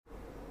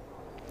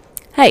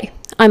Hey,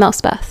 I'm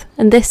Elspeth,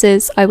 and this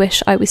is I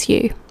Wish I Was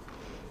You.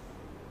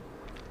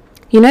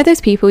 You know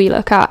those people you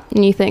look at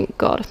and you think,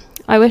 God,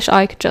 I wish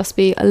I could just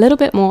be a little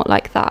bit more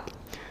like that.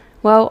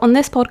 Well, on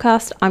this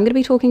podcast, I'm going to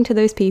be talking to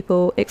those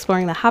people,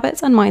 exploring their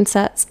habits and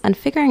mindsets, and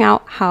figuring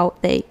out how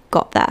they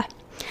got there.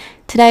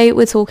 Today,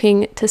 we're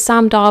talking to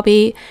Sam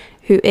Darby,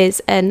 who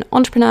is an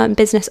entrepreneur and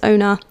business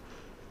owner,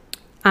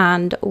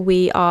 and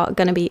we are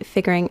going to be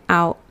figuring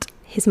out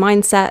his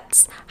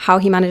mindsets, how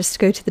he manages to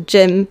go to the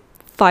gym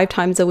 5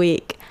 times a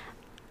week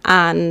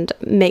and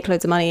make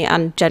loads of money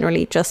and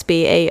generally just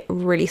be a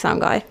really sound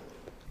guy.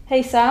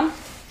 Hey Sam.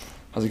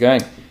 How's it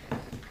going?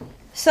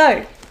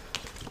 So,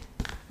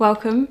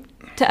 welcome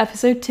to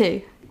episode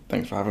 2.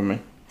 Thanks for having me.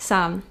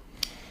 Sam,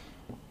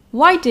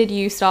 why did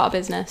you start a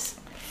business?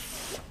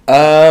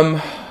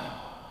 I'd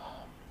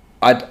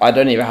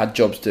only ever had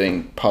jobs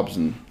doing pubs,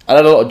 and I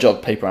had a lot of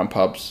jobs, paper around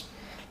pubs,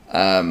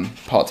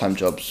 part-time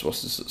jobs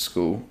whilst I was at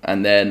school,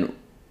 and then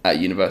at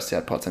university I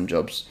had part-time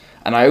jobs.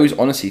 And I always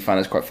honestly found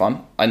it quite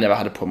fun. I never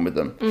had a problem with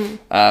them.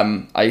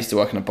 I used to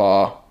work in a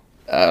bar,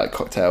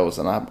 cocktails,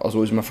 and I was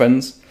always with my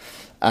friends.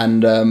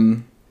 And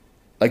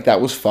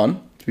that was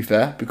fun, to be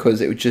fair,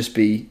 because it would just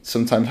be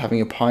sometimes having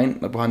a pint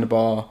behind the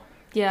bar,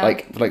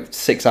 for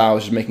 6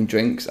 hours just making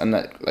drinks, and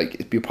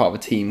it'd be a part of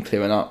a team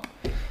clearing up.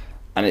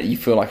 And you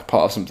feel like a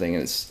part of something,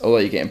 and it's, although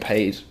you're getting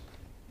paid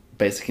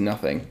basically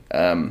nothing,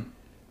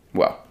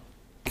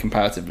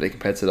 comparatively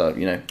compared to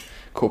the,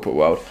 corporate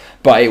world,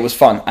 but it was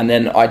fun. And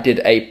then I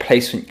did a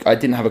placement. I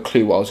didn't have a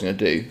clue what I was going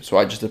to do, so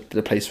I just did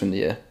a placement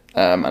year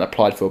and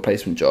applied for a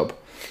placement job,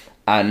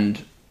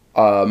 and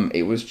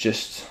it was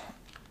just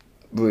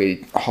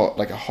really a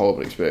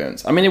horrible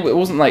experience. I mean, it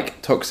wasn't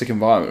like toxic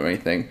environment or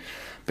anything,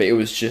 but it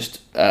was just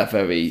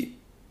I'd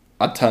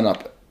turn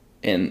up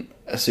in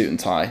a suit and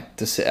tie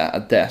to sit at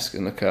a desk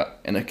and look at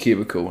in a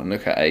cubicle and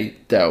look at a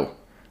Dell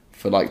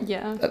for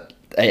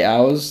 8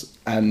 hours,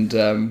 and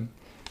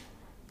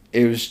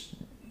it was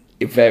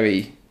a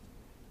very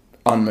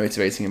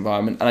unmotivating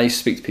environment. And I used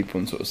to speak to people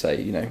and sort of say,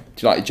 do you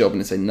like your job?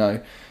 And they say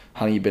no.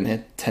 How long you been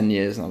here? 10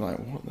 years. And I'm like,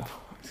 what the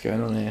fuck is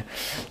going on here?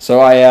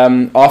 So I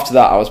after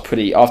that,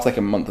 after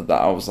a month of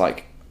that, I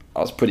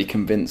was pretty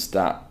convinced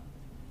that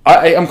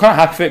I'm kind of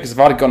happy for it, because if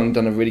I'd have gone and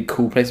done a really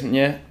cool placement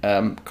year,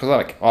 because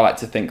I like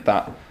to think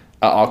that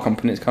at our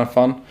company it's kind of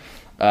fun,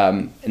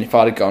 and if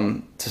I'd have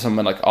gone to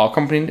somewhere like our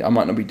company, I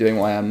might not be doing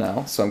what I am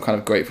now. So I'm kind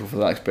of grateful for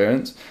that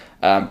experience,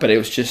 but it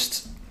was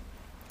just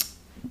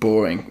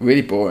boring,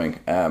 really boring,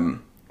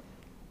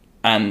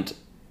 and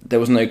there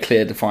was no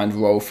clear defined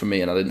role for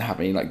me, and I didn't have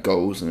any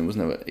goals, and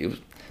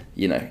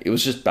it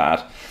was just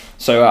bad.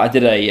 So I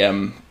did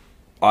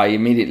I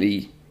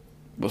immediately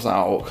was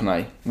like,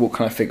 what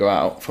can I figure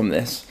out from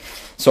this?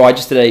 So I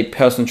just did a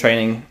personal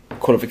training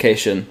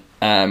qualification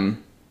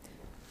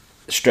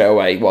straight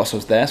away whilst I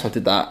was there. So I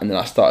did that, and then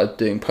I started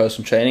doing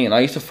personal training, and I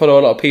used to follow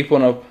a lot of people,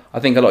 and I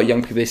think a lot of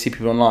young people, they see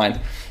people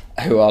online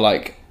who are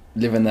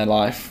living their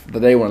life that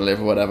they want to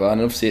live or whatever, and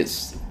obviously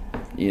it's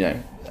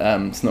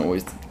it's not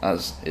always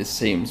as it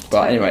seems,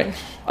 but anyway,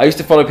 I used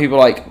to follow people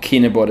like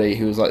Keener Body,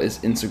 who was this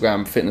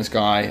Instagram fitness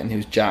guy, and he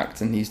was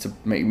jacked, and he used to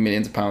make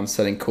millions of pounds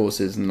selling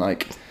courses and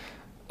like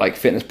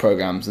fitness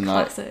programs, and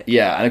Classic.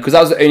 and because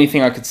that was the only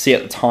thing I could see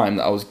at the time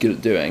that I was good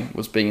at doing,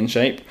 was being in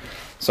shape.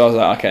 So I was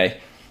like,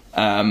 okay,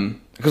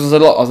 because I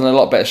was in a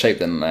lot better shape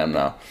than I am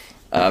now,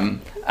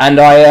 and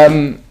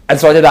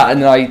so I did that,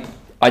 and then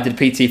I did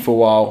PT for a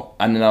while,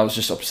 and then I was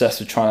just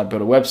obsessed with trying to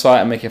build a website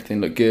and make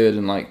everything look good,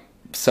 and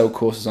sell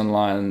courses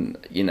online,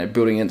 and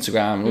building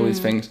Instagram and all these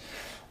things.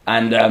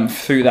 And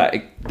through that,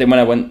 then when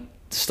I went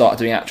to start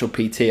doing actual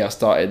PT, I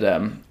started.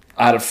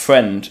 I had a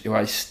friend who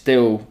I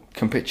still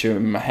can picture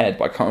in my head,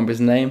 but I can't remember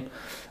his name.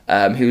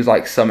 He was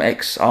some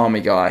ex-army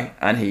guy,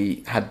 and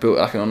he had built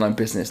an online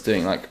business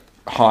doing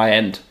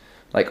high-end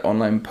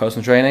online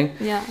personal training.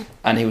 Yeah.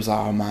 And he was like,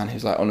 oh man, he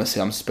was like, honestly,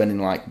 I'm spending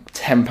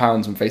 £10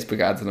 on Facebook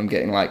ads and I'm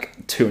getting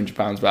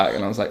 £200 back.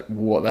 And I was like,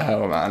 what the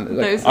hell, man?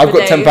 I've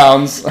got £10.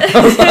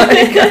 I was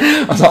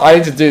like, I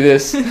need to do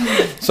this.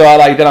 So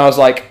then I was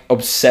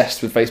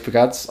obsessed with Facebook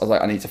ads. I was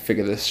like, I need to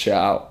figure this shit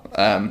out.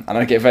 And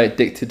I get very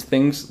addicted to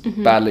things,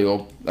 badly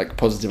or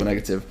positive or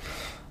negative.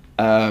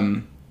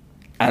 And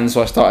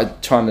so I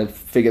started trying to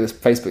figure this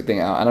Facebook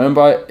thing out. And I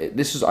remember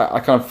I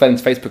kind of fell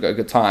into Facebook at a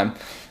good time.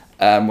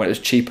 When it was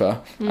cheaper,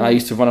 and I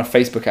used to run a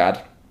Facebook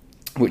ad,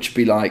 which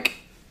would be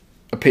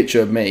a picture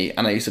of me,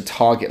 and I used to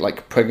target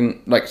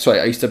pregnant,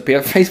 I used to be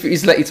on Facebook,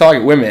 used to let you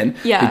target women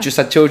who just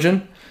had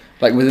children,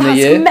 within a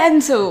year. That's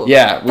mental.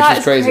 Yeah, which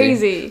is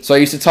crazy. So I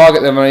used to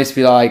target them, and I used to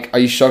be like, are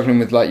you struggling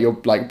with your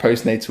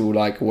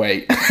postnatal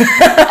weight?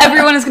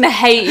 Everyone is going to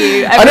hate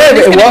you. I know,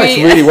 but it works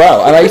really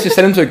well. And I used to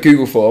send them to a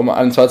Google form,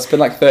 and so I'd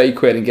spend 30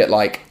 quid and get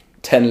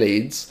 10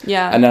 leads,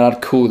 and then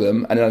I'd call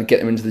them, and then I'd get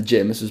them into the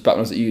gym. This was back when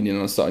I was at uni, and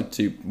I was starting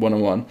to do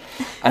one-on-one,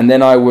 and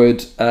then I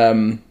would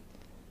try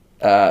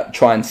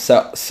and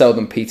sell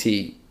them PT.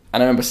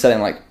 And I remember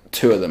selling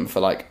 2 of them for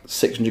like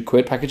 600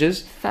 quid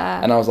packages. Fair.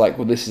 And I was like,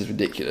 well, this is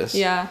ridiculous.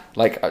 Yeah.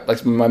 Like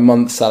my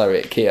month's salary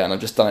at Kia, and I've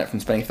just done it from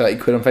spending 30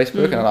 quid on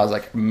Facebook, and I was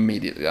like,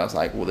 immediately, I was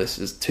like, well, this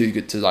is too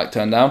good to like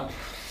turn down.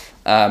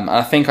 And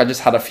I think I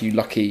just had a few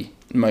lucky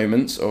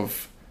moments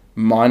of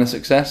minor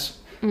success,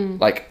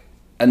 like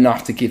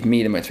enough to give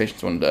me the motivation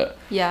to want to do it.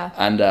 Yeah.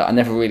 And I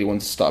never really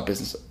wanted to start a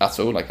business at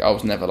all. Like, I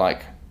was never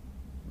like,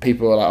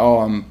 people were like, oh,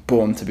 I'm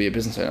born to be a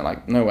business owner.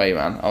 Like, no way,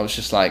 man. I was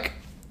just like,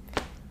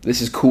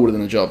 this is cooler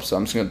than a job, so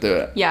I'm just going to do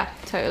it. Yeah,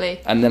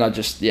 totally. And then I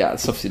just,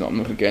 it's obviously not, I'm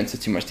not going to go into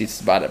too much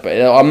details about it,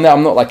 but I'm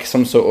not like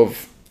some sort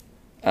of,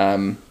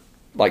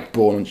 like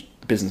born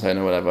business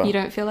owner or whatever. You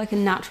don't feel like a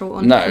natural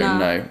entrepreneur?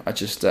 No. I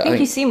just, I think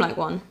you seem like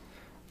one.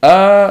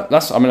 I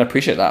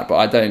appreciate that, but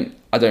I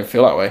don't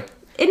feel that way.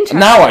 Interesting.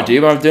 Now I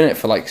do, but I've been doing it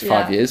for like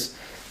 5 years,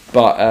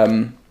 but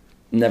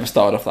never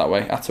started off that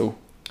way at all.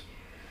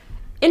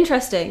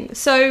 Interesting.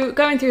 So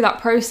going through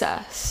that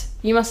process,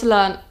 you must have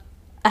learned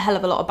a hell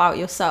of a lot about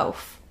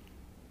yourself.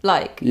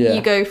 Like,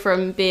 you go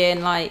from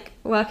being like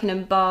working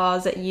in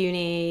bars at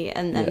uni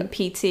and then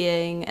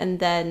PTing, and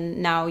then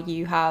now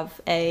you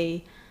have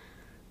a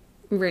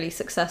really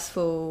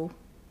successful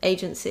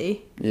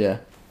agency. Yeah.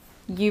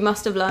 You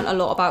must have learned a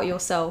lot about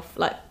yourself,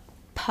 like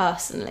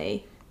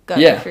personally,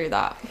 going through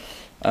that.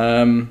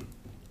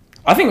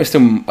 I think we're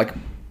still like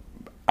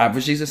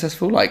averagely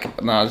successful.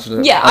 Like, no,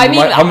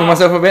 humbling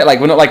myself a bit. Like,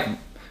 we're not like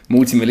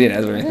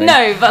multi-millionaires or anything.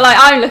 No, but like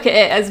I look at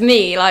it as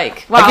me.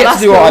 Like, wow, I get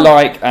to do what I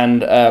like,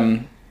 and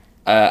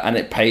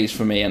it pays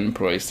for me and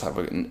employees to have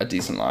a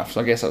decent life. So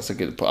I guess that's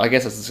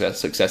a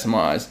success in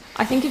my eyes.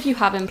 I think if you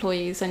have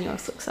employees, then you're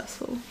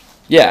successful.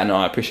 Yeah, no,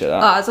 I appreciate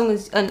that. As long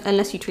as,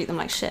 unless you treat them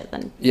like shit,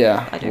 then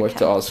I don't care.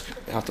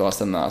 Have to ask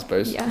them that, I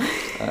suppose.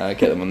 Yeah.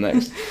 Get them on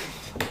next.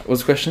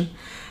 What's the question?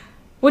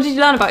 What did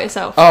you learn about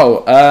yourself?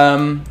 Loads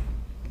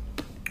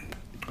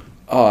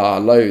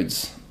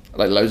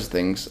of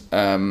things.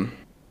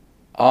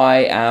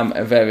 I am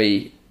a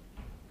very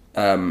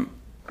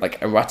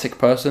erratic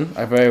person.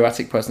 I have a very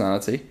erratic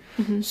personality.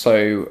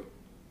 So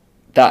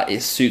that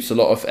suits a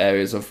lot of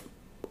areas of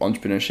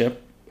entrepreneurship.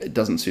 It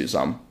doesn't suit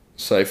some.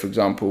 So, for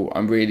example,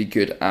 I'm really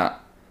good at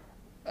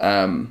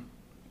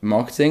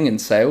marketing and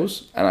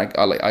sales, and I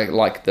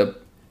like the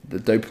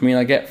dopamine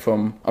I get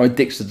from. I'm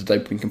addicted to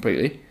dopamine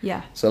completely.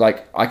 Yeah. So,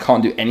 like, I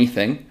can't do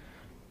anything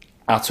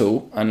at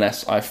all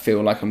unless I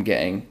feel like I'm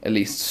getting at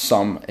least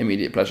some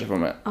immediate pleasure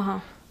from it.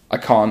 I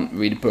can't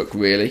read a book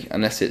really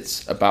unless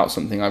it's about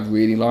something I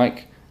really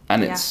like,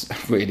 and it's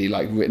really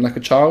like written like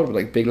a child with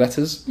like big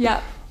letters.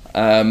 Yeah.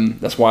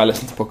 That's why I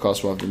listen to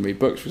podcasts rather than read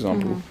books, for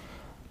example.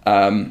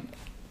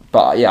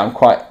 But yeah, I'm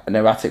quite an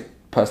erratic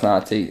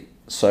personality.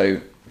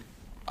 So,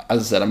 as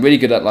I said, I'm really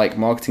good at like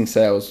marketing,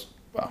 sales.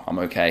 Well, I'm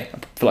okay. I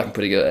feel like I'm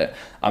pretty good at it.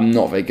 I'm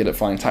not very good at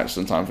finding taxes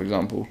on time, for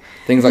example.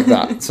 Things like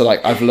that. So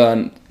like, I've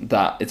learned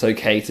that it's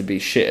okay to be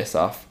shit at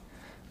stuff,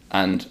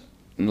 and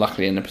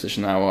luckily in a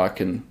position now where I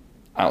can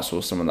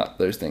outsource some of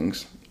those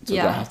things, so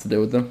I don't have to deal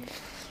with them.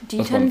 Do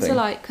you tend to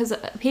like, because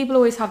people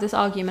always have this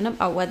argument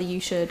about whether you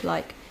should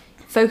like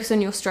focus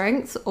on your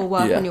strengths or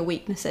work on your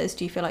weaknesses.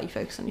 Do you feel like you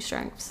focus on your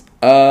strengths?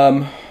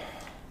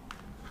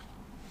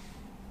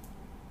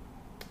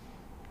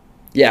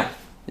 Yeah,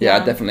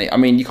 definitely. I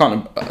mean, you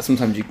can't.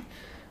 Sometimes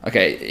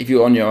if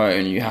you're on your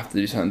own, you have to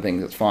do certain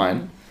things. That's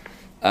fine.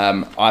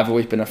 I've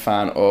always been a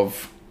fan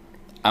of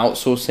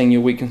outsourcing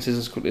your weaknesses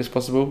as quickly as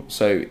possible.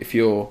 So if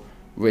you're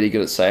really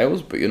good at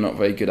sales, but you're not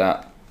very good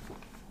at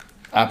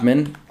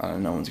admin, I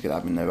don't know, no one's good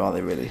at admin, though, are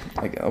they really?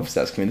 Like, obviously,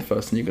 that's going to be the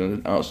first thing you're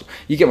going to outsource.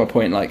 You get my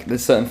point. Like,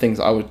 there's certain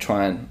things I would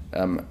try and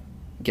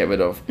get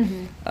rid of.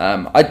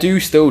 I do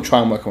still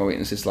try and work on my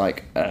weaknesses,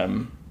 like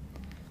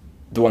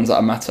the ones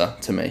that matter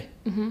to me.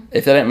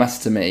 If they don't matter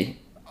to me,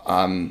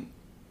 it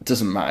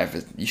doesn't matter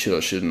if you should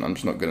or shouldn't. I'm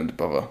just not going to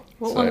bother.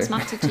 What ones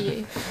matter to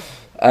you?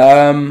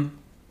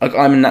 Like,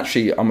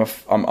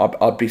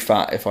 I'd be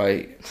fat if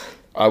I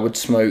would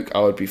smoke. I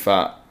would be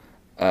fat.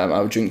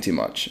 I would drink too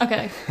much.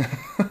 Okay.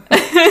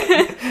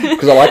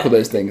 Because I like all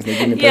those things. They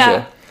give me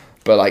pleasure.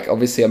 But like,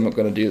 obviously, I'm not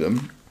going to do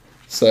them.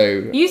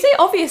 So you say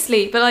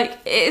obviously, but like,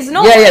 it's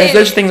not. There's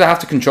those things I have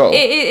to control.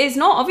 It's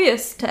not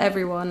obvious to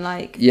everyone.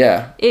 Like,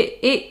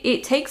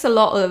 it takes a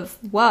lot of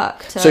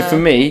work to. So for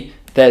me,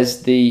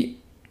 there's the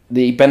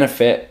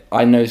benefit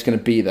I know is going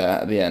to be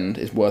there at the end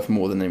is worth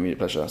more than the immediate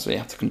pleasure. So you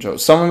have to control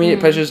some immediate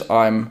pleasures.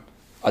 I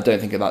don't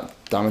think are that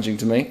damaging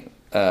to me.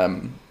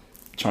 Trying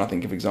to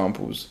think of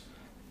examples.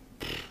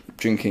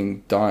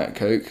 Drinking Diet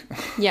Coke.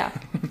 Yeah.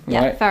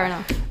 Right? Fair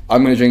enough.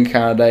 I'm going to drink a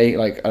can a day.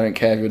 Like, I don't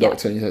care if you're a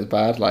doctor and you say it's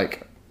bad.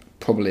 Like,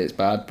 probably it's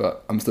bad,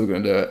 but I'm still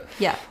going to do it.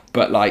 Yeah.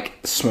 But like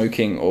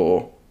smoking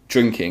or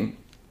drinking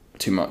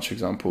too much, for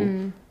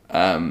example,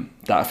 that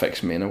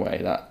affects me in a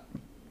way that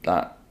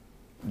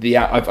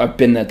I've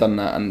been there, done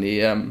that, and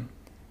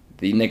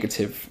the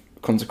negative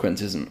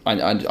consequences. And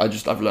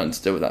I've learned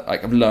to deal with that.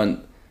 Like, I've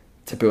learned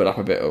to build up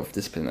a bit of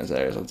discipline in those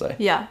areas, I'd say.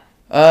 Yeah.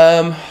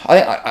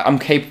 I'm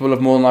capable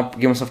of more than I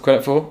give myself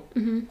credit for.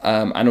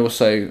 And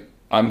also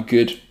I'm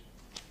good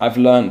I've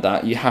learned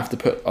that you have to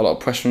put a lot of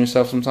pressure on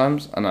yourself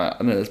sometimes, and I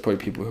know there's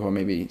probably people who are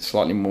maybe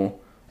slightly more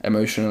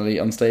emotionally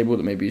unstable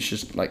that maybe it's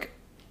just like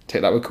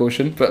take that with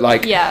caution. But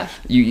like, I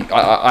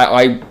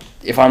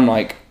if I'm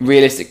like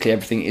realistically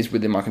everything is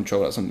within my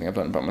control. That's something I've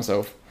learned about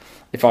myself.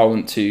 If I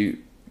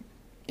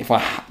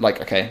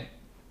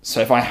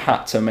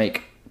had to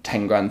make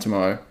 10 grand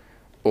tomorrow,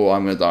 or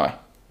I'm gonna die,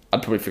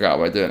 I'd probably figure out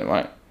a way of doing it,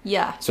 right?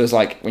 Yeah. So it's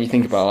like when you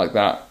think about it like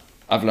that,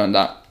 I've learned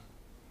that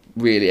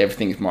really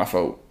everything is my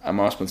fault and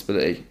my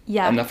responsibility.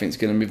 Yeah. And nothing's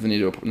gonna move the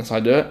needle unless I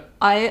do it.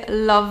 I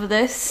love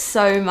this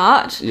so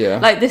much. Yeah.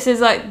 Like, this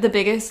is like the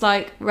biggest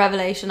like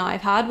revelation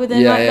I've had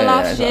within the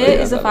last year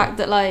is the fact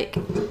that like,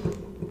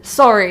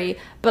 sorry,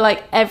 but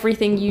like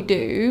everything you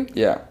do,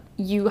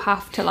 you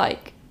have to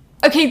like,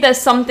 okay, there's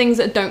some things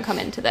that don't come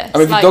into this. I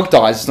mean, if like, your dog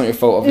dies, it's not your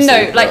fault,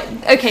 obviously. No, like,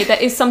 okay, there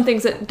is some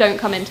things that don't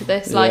come into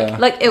this,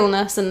 like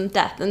illness and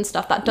death and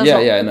stuff. That does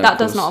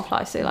does not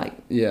apply. So like,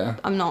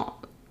 I'm not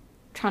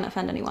trying to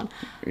offend anyone.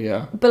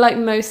 Yeah. But like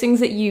most things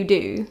that you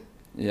do,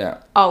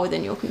 are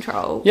within your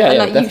control. Yeah, and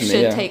like definitely, you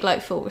should take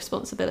like full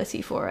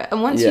responsibility for it.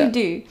 And once you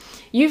do,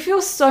 you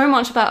feel so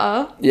much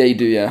better. Yeah, you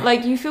do. Yeah.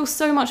 Like you feel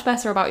so much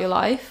better about your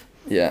life.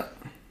 Yeah.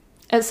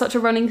 It's such a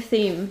running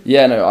theme.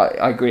 Yeah, no,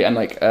 I agree. And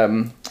like,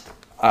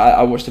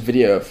 I watched a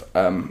video of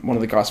one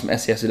of the guys from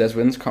SES who does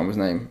wins. Can't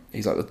remember his name.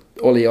 He's like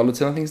Ollie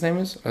Ollerton, I think his name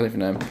is. I don't even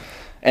know him.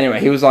 Anyway,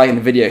 he was like in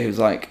the video. He was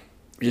like,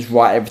 just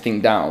write everything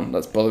down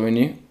that's bothering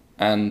you,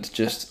 and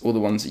just all the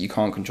ones that you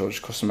can't control,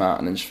 just cross them out,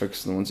 and then just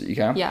focus on the ones that you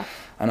can. Yeah.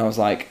 And I was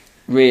like,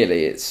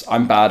 really,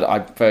 I'm bad.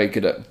 I'm very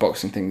good at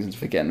boxing things and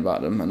forgetting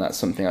about them, and that's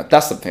something I've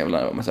learned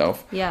about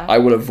myself. Yeah. I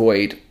will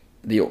avoid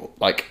the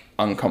like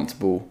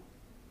uncomfortable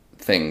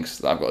things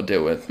that I've got to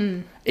deal with.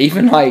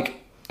 Even like.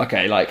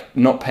 Okay, like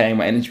not paying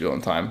my energy bill on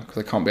time because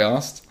I can't be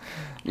asked.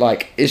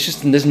 Like it's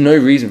just there's no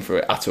reason for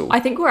it at all. I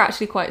think we're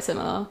actually quite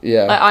similar.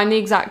 Yeah, like I'm the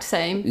exact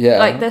same. Yeah,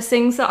 like there's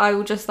things that I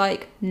will just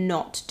like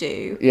not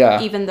do.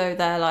 Yeah, even though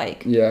they're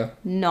like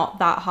not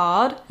that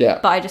hard. Yeah,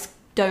 but I just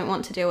don't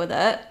want to deal with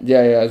it.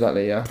 Yeah,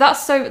 exactly. Yeah,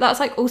 but that's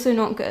like also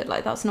not good.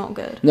 Like that's not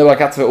good. No, like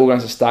I had to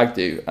organise a stag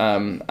do,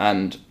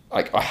 and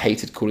like I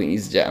hated calling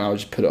EasyJet, and I would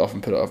just put it off.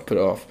 And it got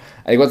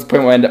to the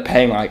point where I ended up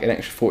paying like an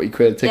extra 40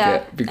 quid a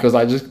ticket because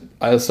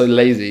I was so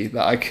lazy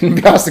that I couldn't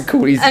be asked to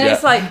call EasyJet. And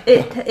it's like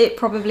it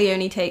probably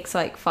only takes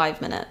like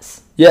 5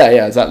 minutes.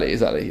 Yeah, exactly,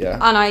 yeah.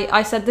 And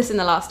I said this in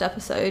the last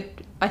episode,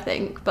 I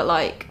think, but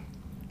like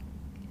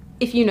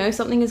if you know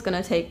something is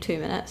gonna take 2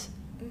 minutes,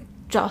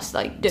 just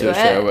like do it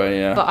straight away.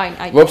 Yeah.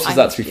 But Rob says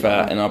that, to be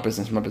fair, in our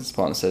business. My business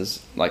partner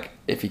says like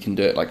if you can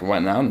do it like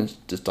right now, and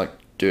just like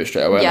do it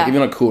straight away. Yeah. Like,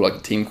 even on a call, like a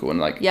team call, and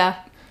like we've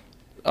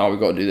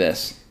got to do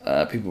this.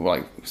 People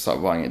like start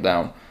writing it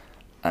down.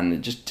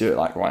 And just do it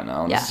like right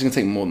now. And it's gonna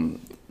take more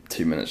than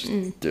 2 minutes.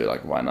 Just do it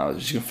like right now. You're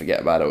just gonna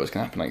forget about it. Or it's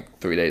gonna happen like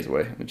 3 days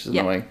away, which is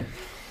annoying.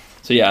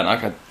 So yeah,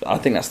 like I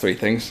think that's 3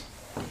 things.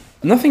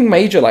 Nothing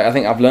major. Like I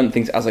think I've learned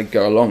things as I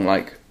go along.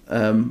 Like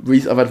I've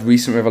had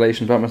recent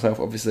revelations about myself.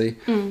 Obviously,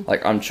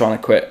 like I'm trying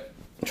to quit.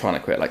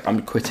 Like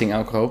I'm quitting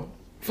alcohol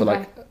for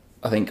like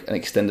I think an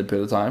extended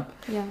period of time.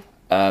 Yeah.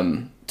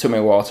 Took me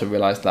a while to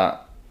realise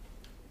that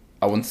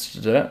I wanted to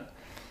do it.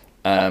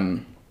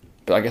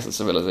 But I guess it's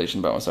a realization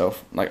about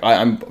myself. Like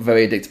I'm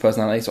very addicted to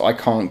personality, so I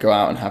can't go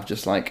out and have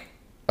just like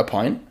a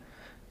pint.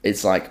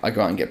 It's like I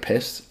go out and get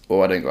pissed,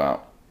 or I don't go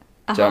out.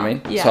 Do you know what I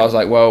mean? Yeah. So I was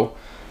like, well,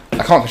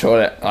 I can't control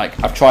it.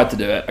 Like I've tried to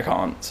do it, I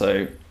can't.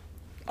 So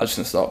I'm just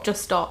gonna stop.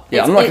 Just stop.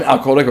 Yeah, I'm not an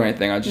alcoholic or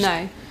anything.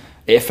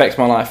 It affects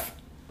my life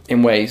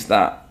in ways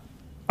that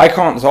I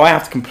can't. So I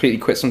have to completely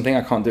quit something.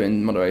 I can't do it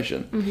in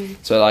moderation.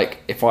 So like,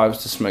 if I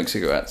was to smoke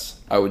cigarettes,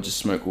 I would just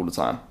smoke all the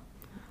time.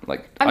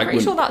 Like I'm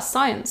pretty sure that's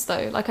science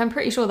though. Like I'm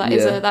pretty sure that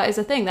is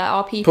a thing. There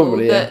are people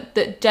probably,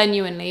 that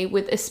genuinely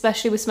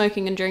especially with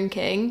smoking and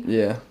drinking.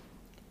 Yeah.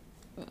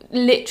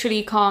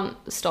 Literally can't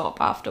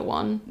stop after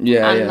one.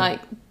 Yeah. And like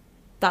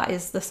that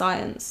is the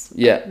science.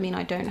 Yeah. I mean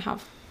I don't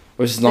have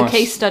the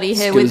case study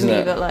here with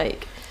me, but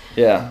like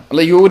yeah.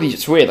 Like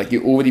it's weird, like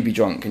you already be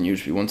drunk and you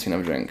just be wanting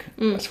another drink.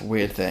 That's a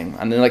weird thing.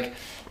 And then like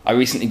I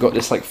recently got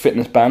this like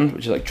fitness band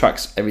which like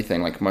tracks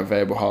everything, like my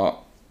variable heart.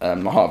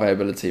 My heart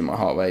variability, my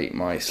heart rate,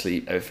 my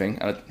sleep, everything.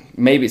 And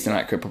maybe it's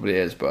inaccurate, probably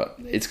is, but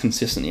it's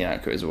consistently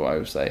inaccurate is what I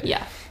would say.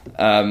 Yeah.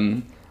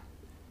 And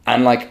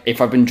like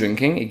if I've been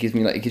drinking, it gives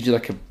you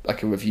like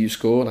a review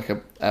score, like a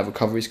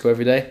recovery score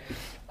every day.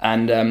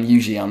 And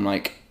usually I'm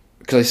like,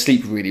 because I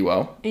sleep really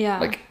well. Yeah.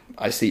 Like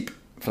I sleep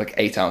for like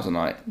 8 hours a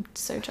night. I'm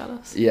so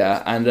jealous.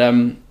 Yeah, and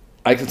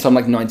so I'm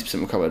like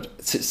 90% recovered,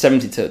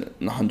 70 to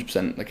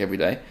 100% like every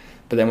day.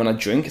 But then when I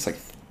drink, it's like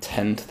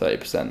 10 to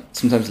 30%,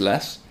 sometimes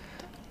less.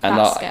 And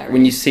like,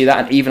 when you see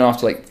that, and even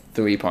after like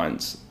 3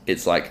 pints,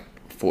 it's like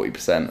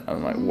 40%.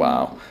 I'm like,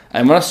 wow.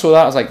 And when I saw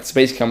that, I was like, it's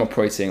basically I'm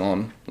operating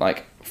on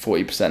like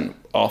 40%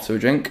 after a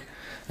drink.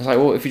 I was like,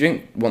 well, if you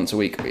drink once a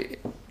week,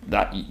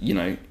 that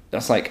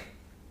that's like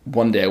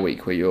 1 day a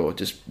week where you're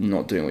just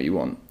not doing what you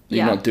want.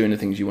 You're not doing the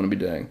things you want to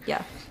be doing.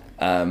 Yeah.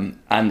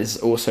 And it's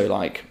also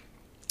like,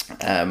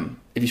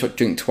 if you start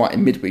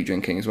drinking midweek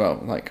drinking as well,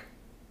 like,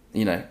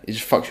 it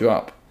just fucks you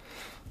up.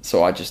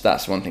 So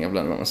that's one thing I've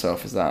learned about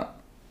myself, is that,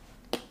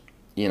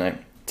 you know,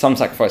 some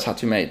sacrifice had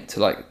to be made to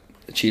like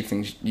achieve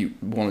things you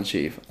want to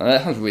achieve. And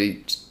that sounds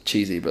really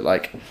cheesy, but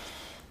like,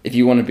 if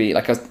you want to be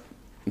like,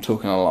 I'm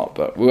talking a lot,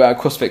 but we were at a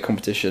CrossFit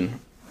competition.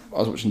 I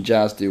was watching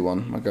Jazz do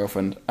one, my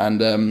girlfriend, and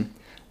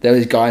there were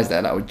these guys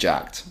there that were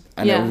jacked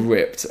and they were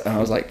ripped, and I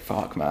was like,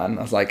 fuck, man.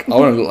 I was like, I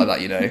want to look like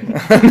that, you know.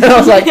 And I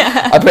was like,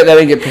 I bet they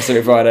didn't get pissed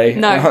every Friday.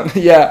 No.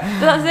 Yeah.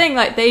 But that's the thing,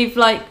 like, they've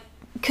like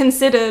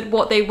considered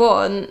what they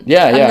want.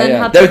 Yeah. They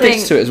were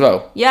addicted to it as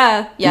well.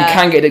 Yeah. You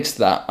can get addicted to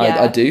that.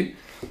 Yeah. I do.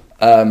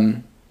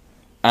 And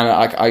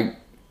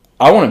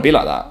I want to be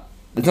like that.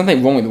 There's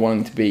nothing wrong with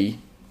wanting to be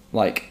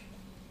like,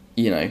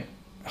 you know,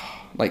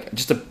 like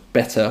just a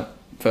better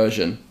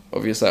version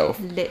of yourself.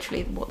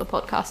 Literally what the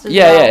podcast is about.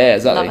 Yeah,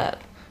 Exactly. Love it.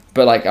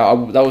 But like,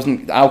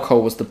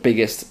 alcohol was the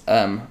biggest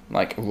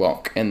like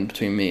rock in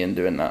between me and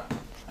doing that.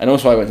 And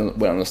also I went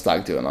on a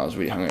stag do and I was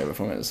really hungover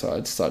from it, so I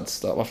decided to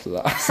stop after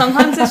that.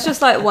 Sometimes it's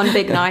just like one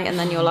big night and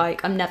then you're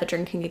like, I'm never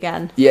drinking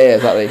again. Yeah,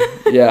 exactly.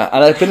 Yeah,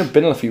 and I've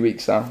been in a few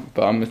weeks now,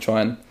 but I'm gonna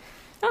try and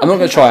I'm not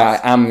gonna try.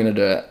 I am gonna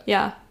do it.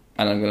 Yeah.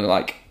 And I'm gonna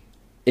like,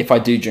 if I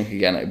do drink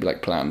again, it'll be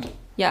like planned.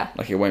 Yeah.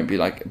 Like it won't be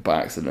like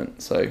by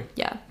accident. So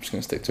yeah, I'm just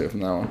gonna stick to it from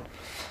now on.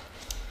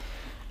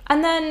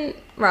 And then,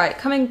 right,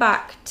 coming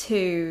back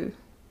to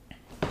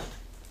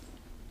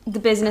the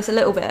business a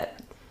little bit,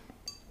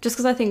 just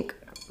because I think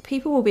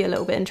people will be a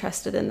little bit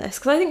interested in this,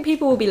 because I think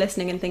people will be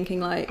listening and thinking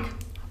like,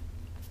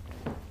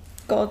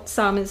 God,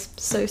 Sam is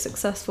so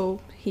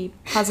successful. He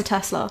has a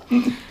Tesla.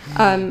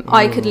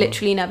 I could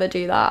literally never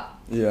do that.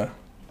 Yeah.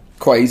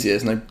 Quite easy.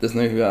 There's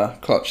no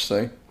clutch,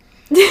 so.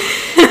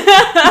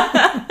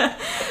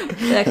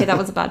 Okay, that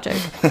was a bad joke.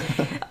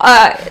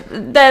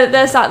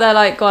 They're sat there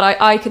like, God,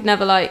 I could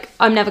never, like,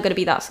 I'm never going to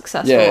be that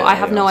successful. I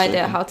have no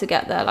idea how to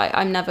get there. Like,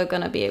 I'm never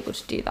going to be able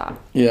to do that.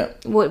 Yeah.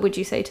 What would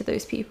you say to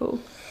those people?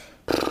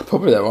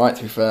 Probably they're right,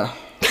 to be fair.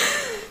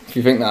 If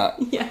you think that.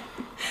 Yeah.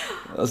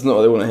 That's not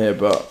what they want to hear,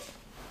 but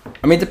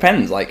I mean, it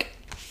depends. Like,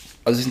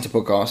 I was listening to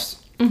podcasts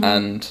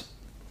and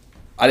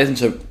I listened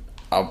to,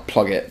 I'll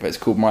plug it, but it's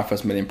called My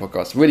First Million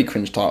Podcast. Really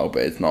cringe title,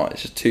 but it's not.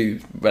 It's just two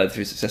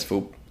relatively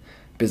successful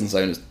business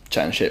owners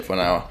chatting shit for an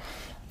hour.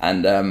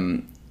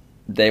 And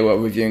they were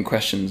reviewing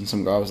questions and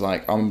some guy was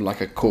like, I'm like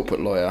a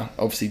corporate lawyer,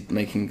 obviously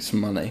making some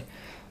money.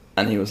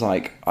 And he was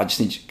like,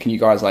 can you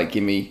guys like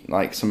give me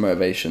like some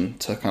motivation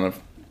to kind of,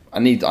 I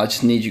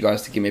just need you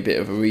guys to give me a bit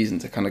of a reason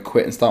to kind of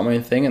quit and start my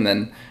own thing. And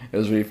then it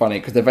was really funny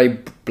because they're very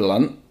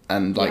blunt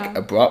and like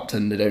abrupt,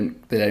 and they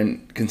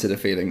don't consider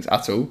feelings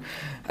at all.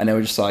 And they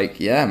were just like,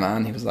 yeah,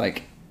 man. He was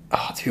like,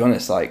 to be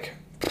honest, like,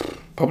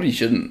 probably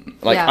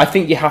shouldn't. Like, I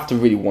think you have to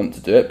really want to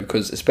do it,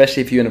 because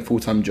especially if you're in a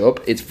full-time job,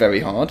 it's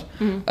very hard.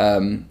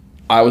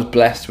 I was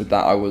blessed with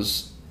that. I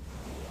was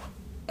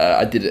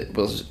a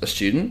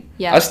student.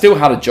 Yeah. I still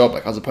had a job,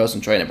 like, as a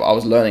personal trainer, but I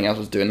was learning as I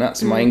was doing that.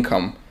 So my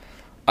income,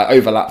 I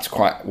overlapped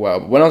quite well.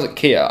 But when I was at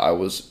Kia, I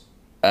was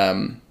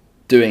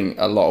doing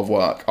a lot of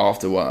work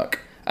after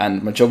work,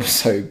 and my job was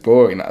so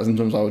boring that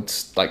sometimes I would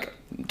like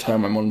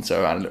turn my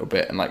monitor around a little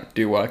bit and like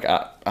do work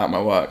at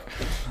my work.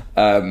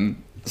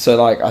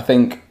 So like, I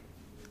think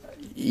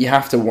you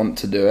have to want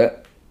to do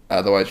it,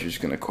 otherwise you're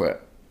just gonna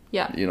quit.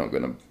 Yeah, you're not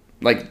gonna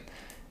like,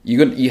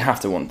 you have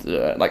to want to do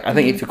it. Like, I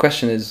think if your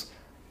question is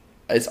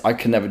I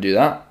can never do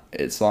that,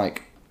 it's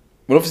like,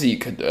 well, obviously you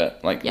could do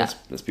it. Like,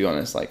 let's be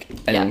honest, like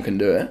anyone can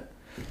do it.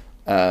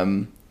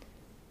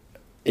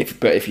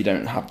 If you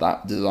don't have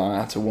that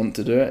desire to want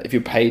to do it, if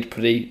you're paid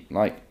pretty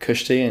like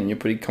cushy and you're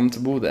pretty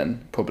comfortable,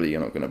 then probably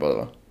you're not going to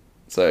bother.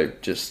 So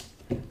just,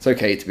 it's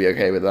okay to be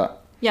okay with that.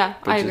 Yeah,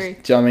 I agree.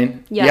 Do you know what I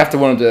mean? Yeah. You have to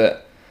want to do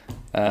it,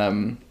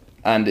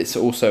 and it's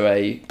also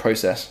a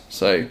process.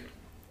 So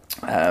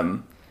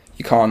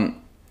you can't,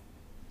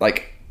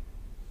 like,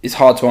 it's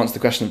hard to answer the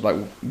question of like,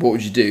 what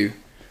would you do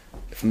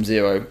from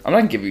zero? I mean,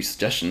 I can give you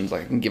suggestions.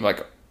 Like, I can give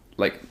like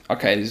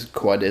okay, these are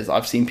cool ideas that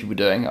I've seen people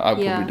doing. I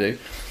probably do.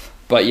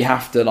 But you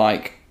have to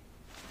like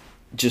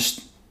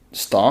just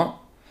start.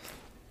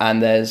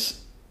 And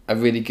there's a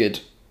really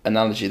good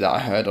analogy that I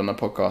heard on a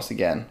podcast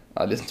again.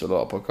 I listen to a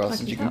lot of podcasts,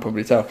 as you can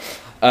probably tell.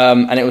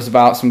 And it was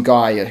about some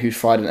guy who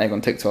fried an egg on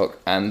TikTok,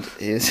 and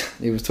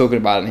he was talking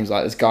about it, and he was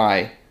like, this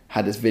guy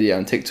had this video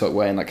on TikTok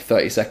where in like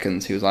 30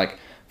 seconds he was like,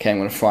 okay, I'm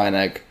gonna fry an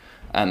egg,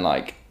 and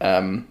like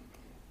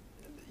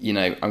you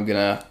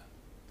know,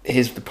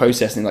 here's the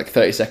process in like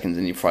 30 seconds,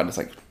 and you fry this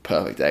like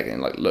perfect egg and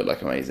it like looked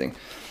like amazing.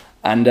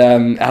 And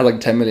it had like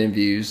 10 million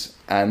views,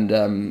 and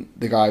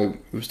the guy who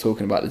was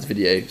talking about this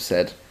video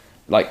said,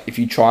 like, if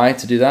you try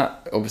to do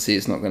that, obviously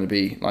it's not going to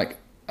be like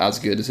as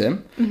good as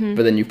him,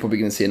 but then you're probably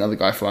going to see another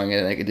guy frying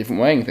an egg a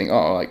different way, and you think,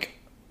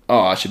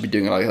 I should be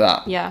doing it like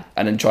that. Yeah.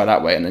 And then try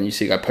that way, and then you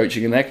see a guy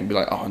poaching an egg and be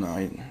like, oh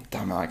no,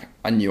 damn it, like,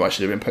 I knew I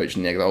should have been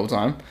poaching the egg the whole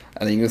time.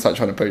 And then you're going to start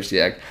trying to poach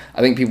the egg.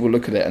 I think people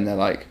look at it and they're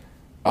like,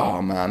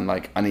 oh man,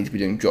 like, I need to be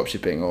doing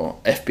dropshipping, or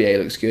FBA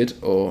looks good,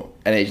 or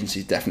an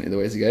agency is definitely the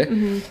way to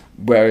go.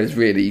 Whereas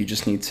really you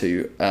just need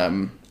to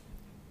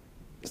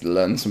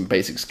learn some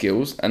basic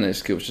skills, and those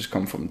skills just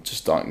come from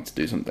just starting to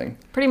do something.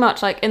 Pretty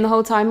much, like, in the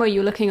whole time where you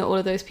were looking at all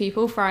of those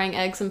people frying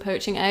eggs and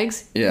poaching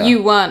eggs, Yeah.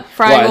 you weren't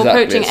frying or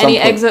poaching any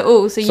eggs at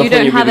all, so you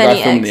don't have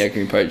any eggs. The egg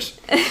being poached.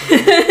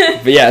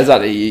 But yeah,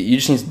 exactly. You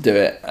just need to do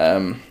it,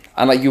 and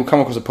like you'll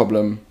come across a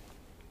problem,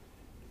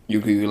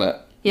 you'll Google it.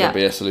 Yeah. There'll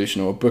be a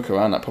solution or a book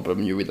around that problem,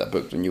 and you read that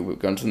book, and you'll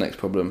go on to the next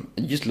problem.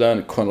 And you just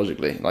learn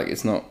chronologically. Like,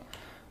 it's not,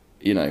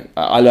 you know,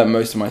 I learned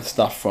most of my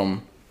stuff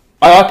from.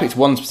 I picked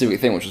one specific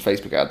thing, which was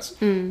Facebook ads,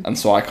 and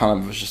so I kind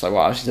of was just like,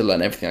 well, I just need to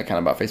learn everything I can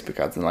about Facebook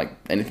ads, and like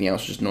anything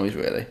else is just noise,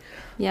 really.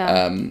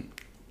 Yeah.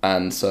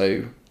 And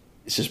so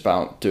it's just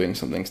about doing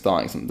something,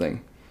 starting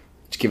something,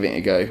 just giving it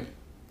a go,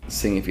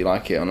 seeing if you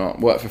like it or not.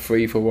 Work for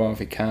free for a while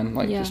if you can.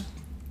 Like, just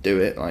do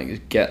it. Like,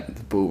 just get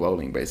the ball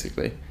rolling,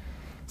 basically.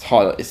 It's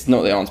hard. It's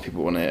not the answer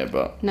people want to hear,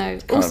 but no.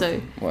 it's Also,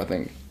 of what I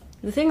think.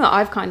 The thing that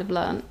I've kind of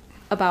learned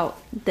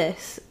about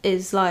this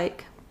is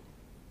like,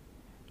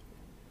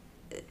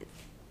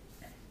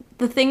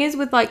 the thing is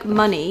with like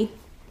money,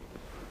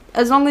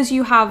 as long as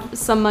you have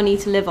some money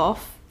to live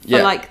off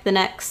for like the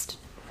next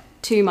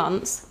 2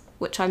 months,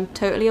 which I'm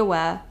totally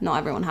aware not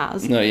everyone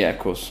has. No, yeah, of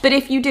course. But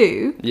if you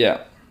do,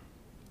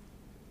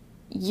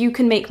 you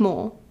can make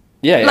more.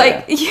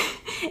 Like,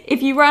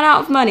 if you run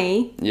out of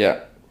money,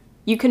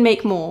 you can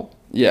make more.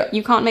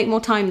 You can't make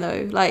more time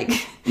though. Like,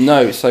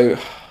 no, so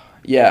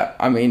yeah,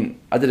 I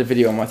mean, I did a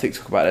video on my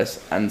TikTok about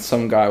this, and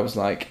some guy was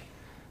like,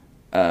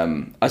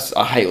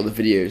 I hate all the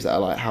videos that are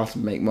like how to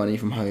make money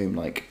from home,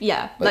 like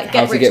like how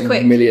get to rich get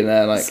quick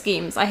millionaire like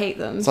schemes. I hate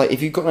them. It's like,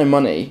 if you've got no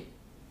money,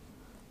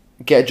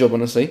 get a job,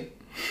 honestly.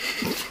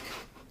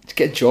 Just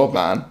get a job,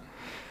 man.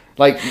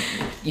 Like,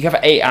 you have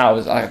 8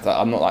 hours.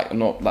 I'm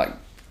not like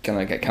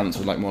gonna get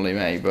cancelled like Molly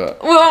May,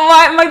 but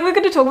we're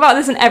going to talk about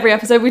this in every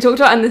episode. We talked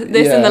about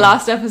this in the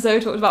last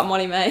episode. Talked about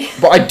Molly May.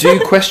 But I do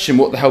question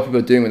what the hell people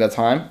are doing with their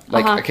time.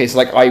 Like, okay, so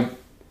like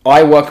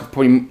I work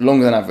probably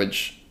longer than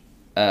average.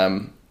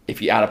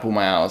 If you add up all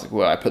my hours, like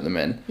where I put them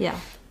in. Yeah.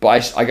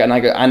 But I go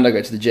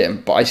to the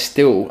gym. But I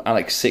still at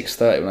like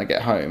 6:30 when I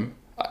get home.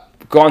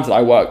 Granted,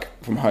 I work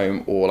from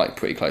home or like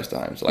pretty close to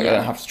home, so like I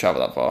don't have to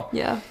travel that far.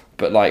 Yeah.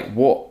 But like,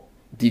 what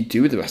do you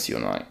do with the rest of your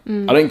night?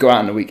 I don't go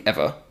out in a week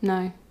ever.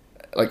 No.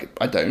 Like,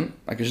 I don't.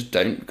 Like, I just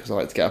don't, because I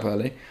like to get up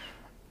early.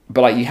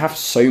 But like, you have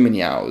so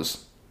many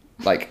hours.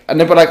 Like, I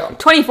know, but like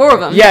 24 of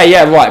them.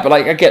 Yeah, right. But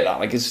like, I get that.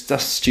 Like, that's a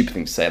stupid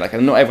thing to say. Like,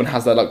 not everyone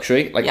has that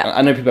luxury. Like,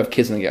 I know people have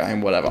kids when they get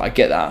home, whatever. I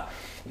get that.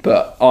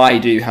 But I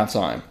do have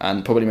time,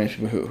 and probably most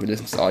people who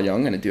listen to this are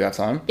young and they do have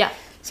time. Yeah.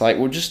 It's like,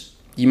 well,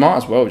 you might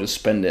as well just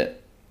spend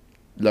it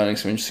learning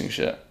some interesting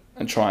shit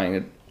and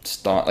trying to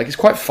start. Like, it's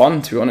quite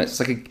fun, to be honest.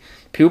 It's like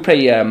people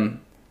play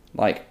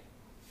like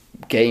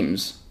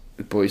games.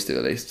 Boys do,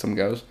 at least, some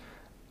girls,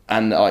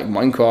 and like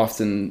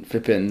Minecraft and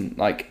flipping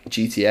like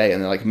GTA, and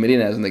they're like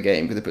millionaires in the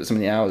game because they put so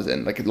many hours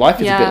in. Like,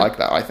 life is a bit like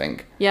that, I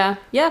think. Yeah,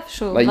 for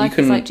sure. Like, life you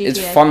can, like GTA. It's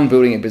fun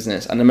building a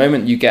business, and the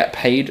moment you get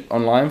paid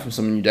online from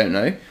someone you don't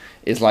know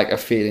is like a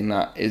feeling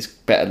that is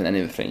better than any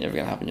other thing you're ever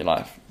gonna have in your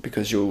life,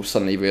 because you'll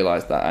suddenly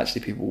realize that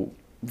actually people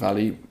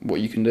value what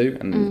you can do,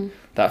 and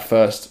the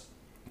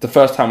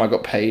first time I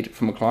got paid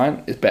from a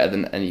client is better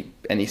than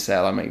any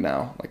sale I make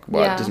now. Like,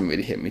 it doesn't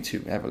really hit me too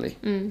heavily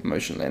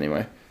emotionally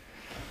anyway.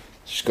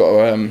 Just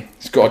got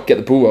to get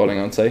the ball rolling,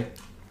 I'd say.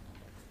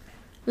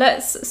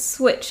 Let's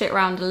switch it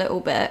around a little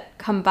bit.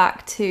 Come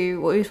back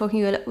to what we were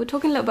talking. We're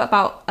talking a little bit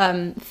about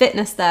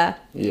fitness there.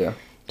 Yeah.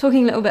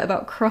 Talking a little bit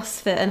about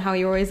CrossFit and how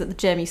you're always at the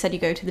gym. You said you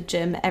go to the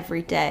gym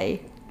every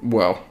day.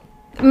 Well,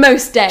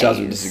 most days. Jazz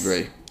would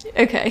disagree.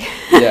 Okay.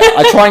 Yeah,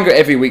 I try and go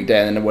every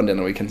weekday and then one day on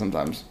the weekend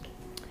sometimes.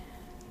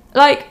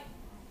 Like,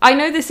 I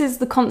know this is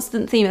the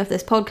constant theme of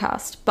this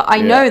podcast, but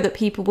I know that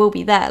people will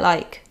be there.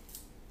 Like,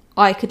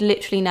 I could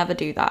literally never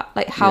do that.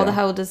 Like, how the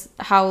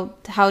hell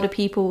how do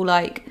people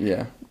like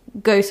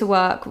go to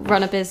work,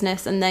 run a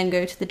business, and then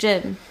go to the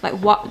gym? Like,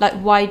 what? Like,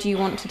 why do you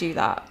want to do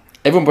that?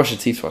 Everyone brushes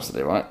their teeth twice a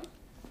day, right?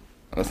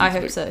 I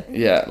hope so.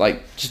 Yeah,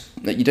 like, just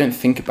like, you don't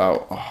think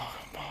about, I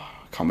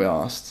can't be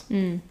asked.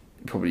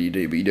 Probably you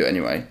do, but you do it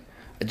anyway.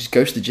 Just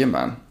go to the gym,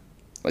 man.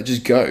 Like,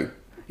 just go.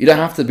 You don't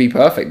have to be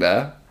perfect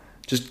there.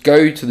 Just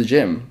go to the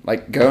gym.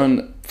 Like, go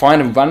and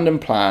find a random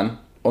plan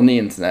on the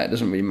internet. It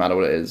doesn't really matter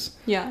what it is.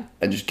 Yeah.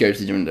 And just go to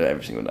the gym and do it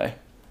every single day.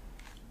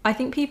 I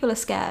think people are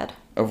scared.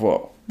 Of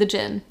what? The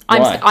gym.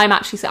 Why? I'm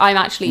actually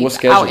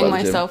outing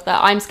myself there.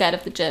 I'm scared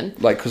of the gym.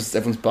 Like, because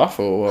everyone's buff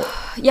or what?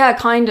 Yeah,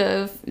 kind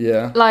of.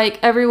 Yeah. Like,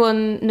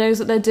 everyone knows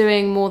what they're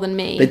doing more than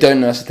me. They don't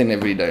know. That's the thing, they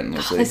really don't.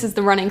 This is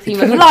the running theme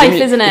of life,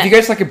 isn't it? If you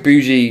go to like a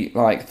bougie,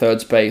 like,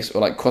 Third Space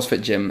or like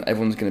CrossFit gym,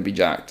 everyone's going to be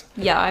jacked.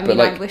 Yeah, I mean,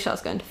 like, I wish I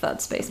was going to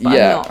Third Space, but I'm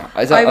not.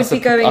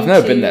 I've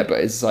never been there, but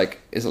is it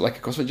like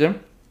a CrossFit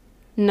gym?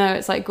 No,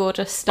 it's like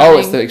gorgeous, stunning. Oh,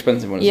 it's the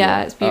expensive one, isn't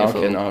it? It's beautiful.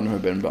 Oh, okay, no, I've never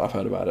been, but I've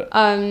heard about it.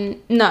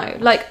 No,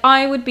 like,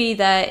 I would be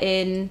there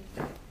in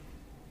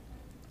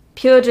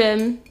Pure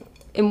Gym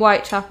in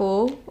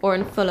Whitechapel or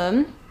in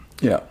Fulham.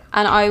 Yeah.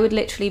 And I would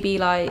literally be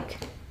like,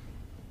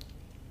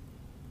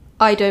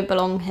 I don't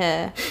belong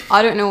here.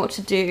 I don't know what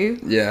to do.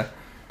 Yeah.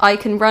 I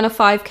can run a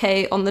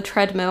 5k on the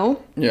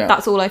treadmill. Yeah.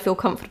 That's all I feel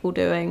comfortable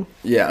doing.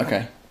 Yeah,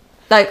 okay.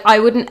 Like, I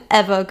wouldn't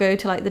ever go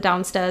to, like, the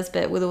downstairs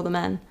bit with all the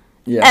men.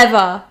 Yeah.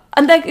 Ever.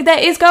 And there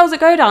is girls that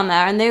go down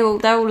there, and they're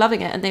all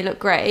loving it, and they look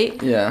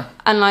great. Yeah.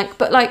 And, like,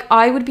 but, like,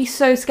 I would be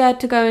so scared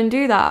to go and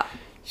do that.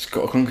 Just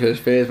got to conquer those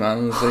fears, man,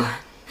 honestly.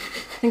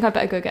 I think I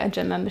better go get a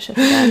gym membership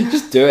again.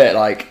 Just do it,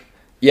 like...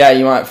 Yeah,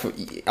 you might...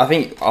 I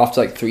think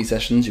after, like, 3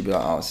 sessions, you'll be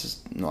like, oh, this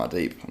is not that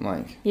deep.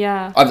 Like...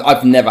 Yeah.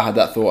 I've never had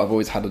that thought. I've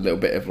always had a little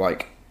bit of,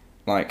 like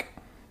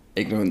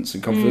ignorance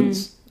and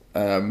confidence.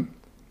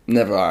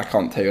 Never, I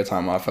can't tell you a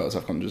time where I felt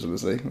self-conscious,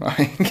 obviously.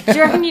 Like, Do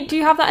you reckon do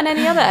you have that in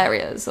any other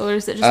areas, or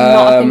is it just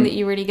not a thing that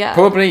you really get?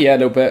 Probably, yeah, a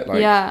little bit. Like,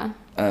 yeah.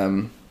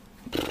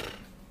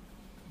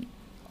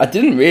 I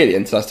didn't really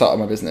until I started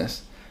my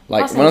business.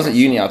 Like, That's when I was at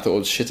uni, I thought I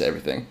was shit at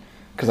everything.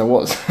 Because I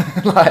was.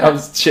 Like, I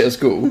was shit at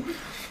school.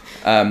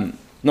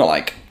 Not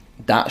like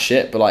that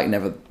shit, but like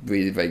never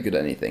really very good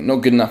at anything. Not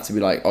good enough to be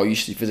like, oh, you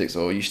should do physics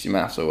or you should do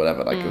maths or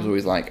whatever. Like, it was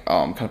always like, oh,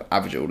 I'm kind of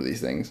average at all of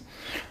these things.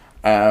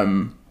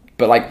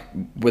 But like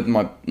with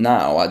my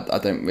now, I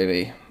don't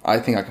really. I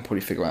think I can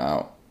probably figure it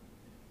out.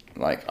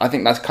 Like, I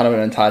think that's kind of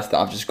an entirety that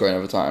I've just grown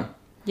over time.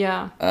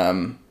 Yeah.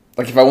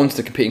 Like, if I wanted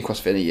to compete in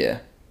CrossFit in a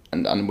year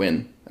and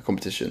win a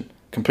competition,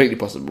 completely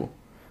possible.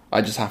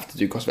 I just have to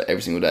do CrossFit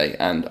every single day,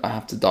 and I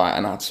have to diet,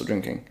 and I have to stop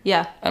drinking.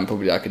 Yeah. And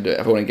probably I could do it.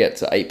 If I want to get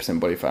to 8%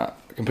 body fat,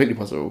 completely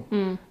possible.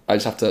 I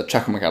just have to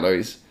track on my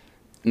calories,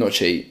 not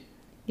cheat.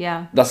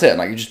 Yeah. That's it.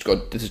 Like, you just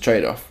got, it's a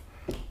trade-off.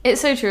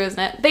 It's so true, isn't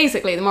it?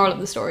 Basically, the moral of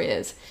the story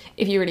is,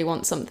 if you really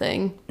want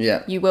something,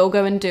 Yeah. you will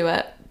go and do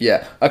it.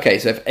 Yeah. Okay,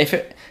 so if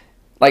it,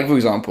 like, for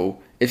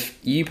example, if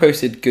you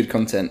posted good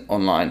content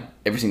online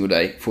every single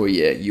day for a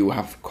year, you will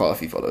have quite a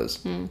few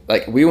followers.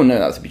 Like, we all know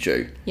that to be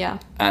true. Yeah.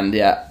 And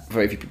yeah,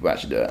 very few people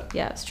actually do it.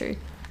 Yeah, it's true.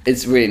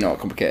 It's really not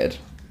complicated.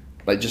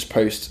 Like, just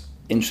post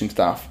interesting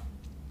stuff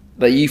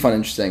that you find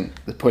interesting.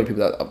 There's probably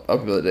people that other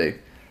people that do.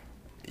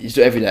 You just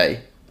do it every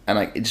day, and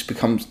like, it just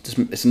becomes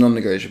it's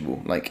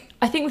non-negotiable. Like,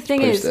 I think the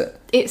thing is,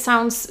 it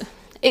sounds.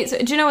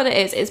 Do you know what it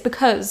is? It's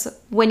because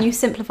when you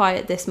simplify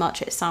it this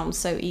much, it sounds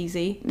so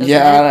easy.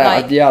 Yeah,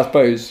 it? Like, yeah, I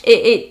suppose.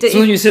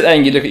 Sometimes you sit there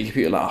and you look at your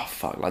computer like, oh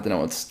fuck, I don't know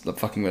what the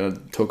fuck I'm gonna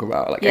talk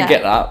about. Like, yeah. I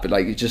get that, but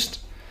like, you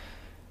just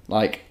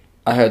like,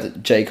 I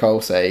heard J.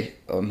 Cole say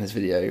on his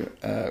video,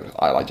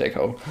 I like J.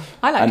 Cole.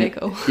 I like J.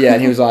 Cole. Yeah,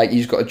 and he was like, you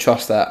just got to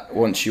trust that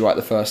once you write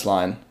the first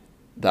line,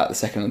 that the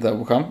second and third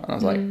will come. And I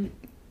was like,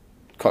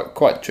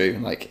 quite true.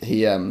 Like,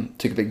 he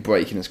took a big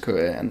break in his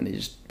career, and then he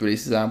just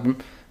released his album,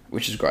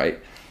 which is great.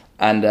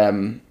 And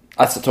you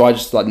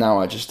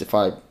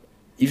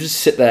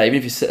just sit there, even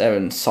if you sit there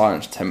in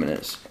silence for 10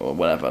 minutes or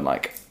whatever,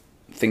 like,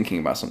 thinking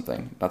about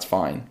something, that's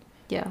fine.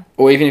 Yeah.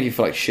 Or even if you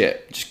feel like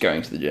shit, just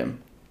going to the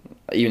gym.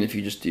 Even if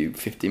you just do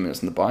 15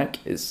 minutes on the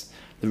bike,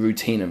 the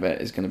routine of it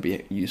is going to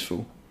be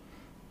useful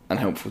and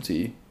helpful to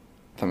you,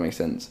 if that makes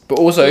sense. But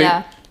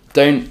also,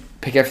 don't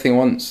pick everything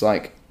once.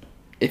 Like,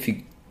 if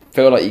you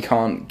feel like you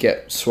can't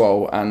get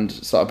swole and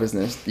start a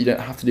business, you don't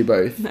have to do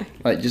both. No.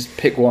 Like, just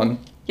pick one.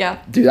 Yeah.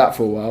 Do that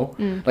for a while.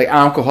 Like, an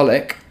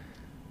alcoholic,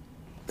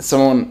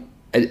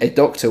 a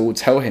doctor will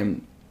tell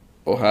him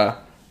or her,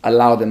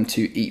 allow them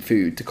to eat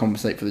food to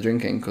compensate for the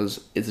drinking,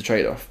 because it's a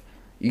trade-off.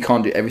 You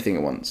can't do everything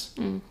at once.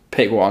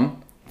 Pick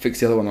one, fix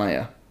the other one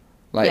later.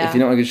 Like, if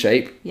you're not in good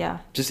shape,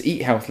 just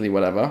eat healthily,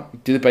 whatever.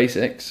 Do the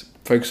basics,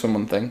 focus on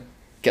one thing,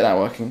 get that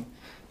working,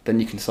 then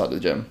you can start the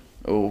gym,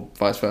 or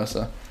vice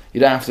versa. You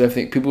don't have to do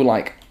everything. People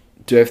like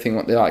do everything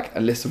what they like, a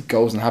list of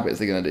goals and habits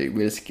they're going to do.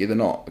 Realistically, they're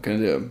not going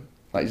to do them.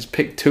 Like, just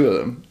pick 2 of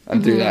them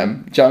and do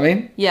them. Do you know what I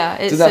mean? Yeah,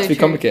 it's doesn't have so to be true.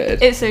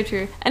 complicated. It's so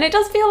true. And it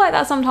does feel like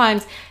that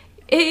sometimes.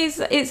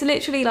 It's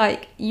literally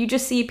like, you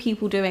just see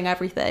people doing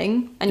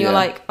everything, and you're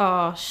like,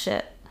 oh,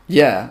 shit.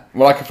 Yeah.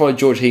 Well, I can follow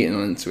George Heaton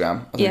on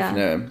Instagram. I don't know if you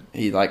know him.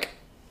 He, like,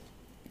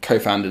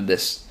 co-founded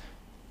this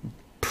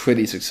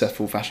pretty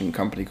successful fashion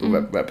company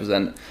called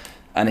Represent,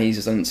 and he's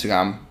just on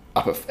Instagram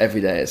up every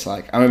day. It's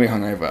like, I'm being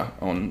hungover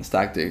on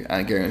Stag Do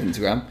and going on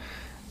Instagram.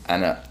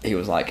 And it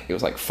was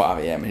like 5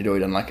 a.m. and he'd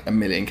already done like 1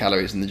 million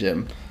calories in the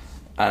gym,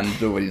 and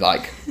already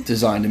like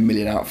designed 1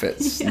 million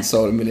outfits and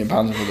sold £1 million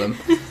of them.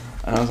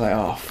 And I was like,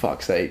 oh,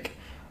 fuck's sake.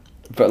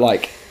 But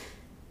like,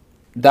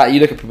 that, you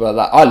look at people like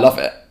that, I love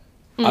it.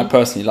 I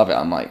personally love it.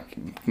 I'm like,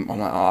 oh,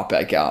 I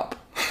better get up.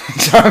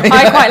 Do you know what I mean?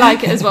 I quite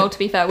like it as well, to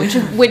be fair,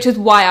 which is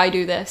why I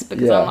do this,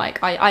 because I'm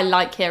like, I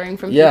like hearing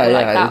from people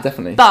like that.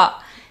 Definitely. But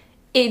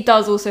it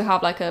does also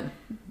have like a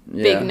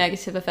big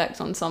negative effect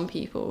on some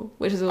people,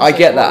 which is also I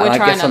get that, what we're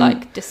and trying to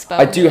like dispel.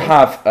 I do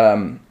have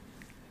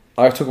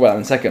I'll talk about that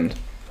in a second.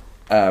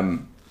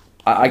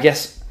 I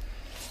guess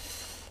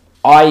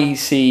I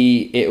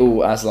see it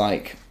all as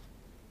like,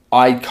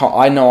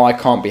 I know I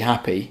can't be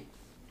happy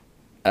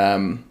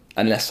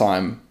unless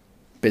I'm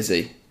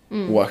busy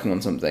working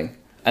on something.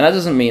 And that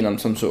doesn't mean I'm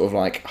some sort of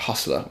like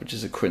hustler, which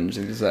is a cringe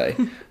thing to say.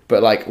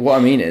 But like, what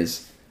I mean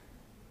is,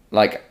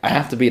 like, I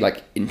have to be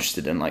like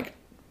interested in like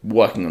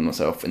working on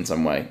myself in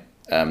some way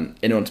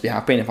in order to be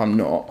happy. And if I'm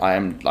not, I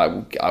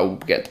will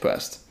get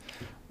depressed.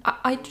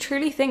 I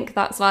truly think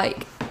that's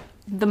like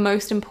the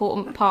most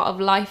important part of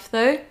life,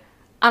 though.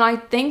 And I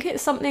think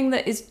it's something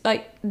that is,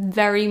 like,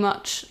 very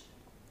much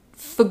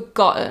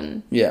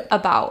forgotten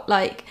about.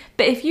 Like,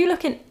 but if you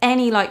look in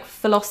any, like,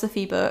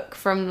 philosophy book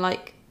from,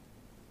 like,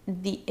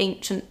 the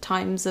ancient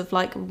times of,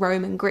 like,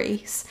 Rome and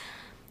Greece,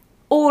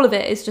 all of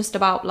it is just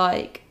about,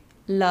 like,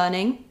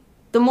 learning.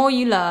 The more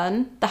you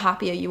learn, the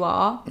happier you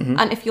are.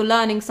 And if you're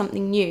learning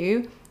something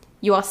new,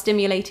 you are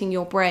stimulating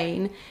your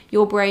brain.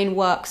 Your brain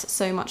works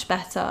so much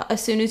better.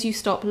 As soon as you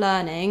stop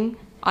learning,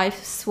 I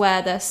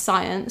swear there's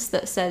science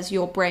that says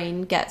your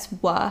brain gets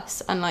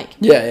worse and, like,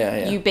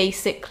 you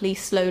basically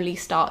slowly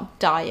start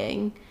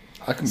dying.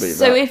 I can believe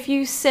that. So if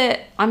you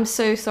sit, I'm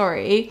so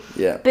sorry,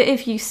 but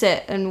if you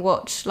sit and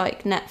watch,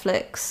 like,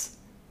 Netflix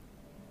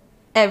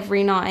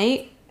every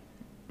night,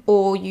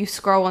 or you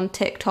scroll on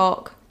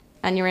TikTok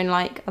and you're in,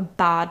 like, a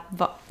bad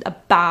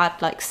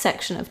like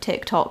section of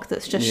TikTok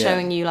that's just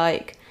showing you,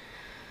 like,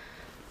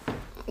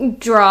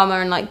 drama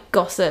and, like,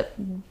 gossip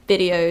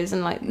videos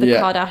and, like, the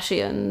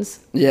Kardashians.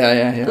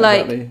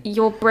 Like, exactly.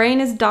 Your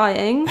brain is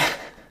dying.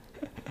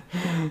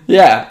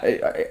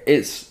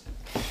 It's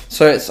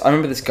I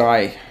remember this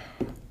guy.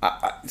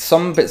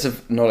 Some bits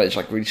of knowledge,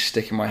 like, really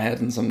stick in my head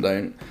and some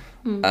don't.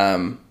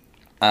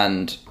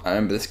 And I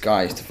remember this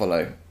guy I used to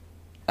follow,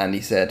 and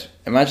he said,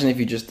 imagine if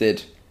you just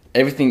did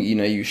everything you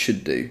know you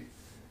should do,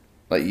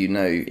 like, you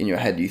know, in your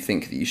head you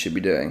think that you should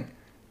be doing,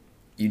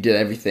 you did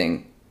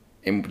everything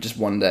in just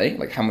one day,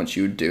 like, how much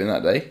you would do in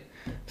that day.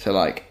 So,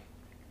 like,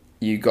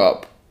 you got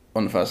up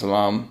on the first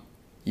alarm,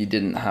 you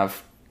didn't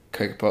have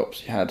Cocoa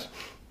Pops, you had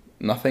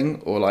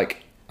nothing, or,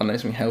 like, I don't know,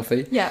 something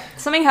healthy. Yeah,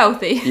 something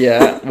healthy.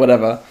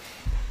 Whatever.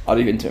 I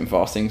do intermittent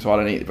fasting, so I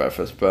don't eat the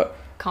breakfast, but...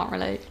 Can't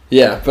relate.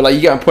 Yeah, but, like,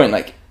 you get a point,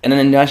 like, and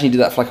then imagine you do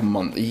that for, like, a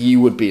month,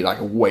 you would be, like,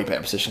 a way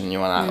better position than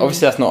you are now.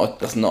 Obviously,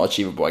 that's not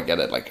achievable, I get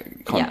it, like,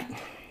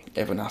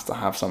 everyone has to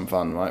have some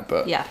fun, right?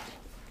 But,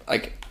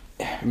 like,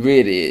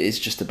 really, it's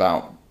just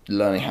about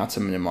learning how to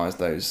minimise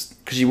those,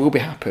 because you will be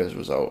happy as a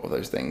result of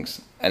those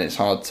things, and it's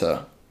hard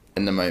to,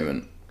 in the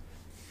moment,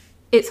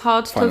 it's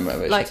hard to do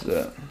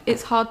it.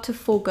 It's hard to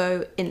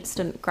forego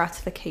instant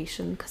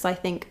gratification, because I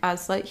think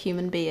as, like,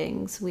 human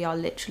beings, we are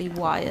literally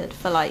wired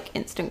for, like,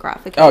 instant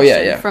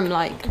gratification. From,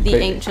 like, completely.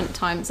 The ancient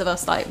times of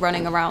us, like,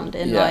 running around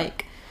in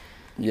like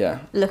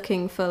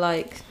looking for,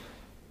 like,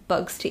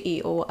 bugs to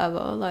eat or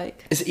whatever.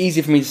 Like, it's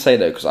easy for me to say,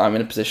 though, because I'm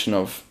in a position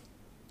of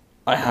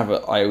I'm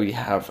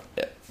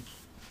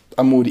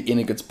already in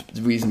a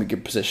reasonably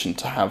good position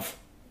to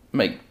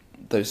make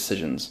those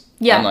decisions.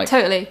 And, like,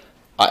 totally.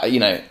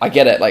 I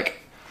get it, like,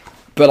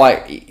 but,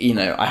 like, you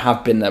know, I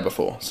have been there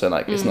before, so,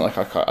 like, it's not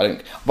like I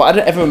don't, but I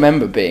don't ever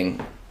remember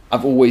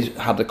I've always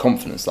had the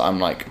confidence that I'm,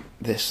 like,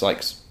 this,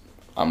 like,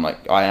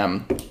 I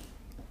am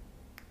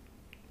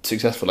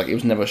successful. Like, it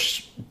was never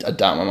a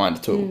doubt in my mind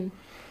at all.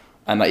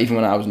 And, like, even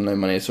when I was no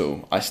money at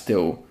all, I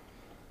still,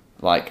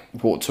 like,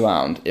 walked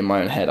around in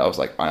my own head, I was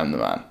like, I am the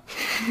man.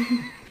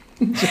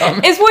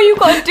 It's what you've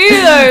got to do,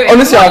 though.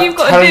 Honestly, I'm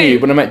telling you,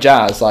 when I met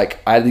Jazz, like,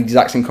 I had the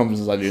exact same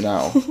confidence as I do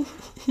now.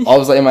 I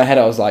was, like, in my head,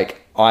 I was like,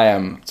 I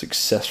am a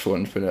successful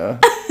entrepreneur.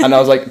 And I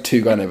was like,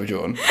 2 guy never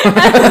drawn.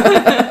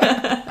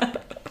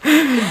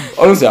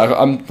 Honestly,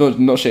 I'm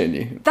not shitting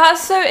you.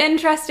 That's so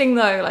interesting,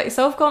 though. Like,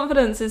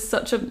 self-confidence is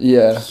such a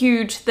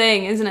huge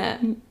thing, isn't it?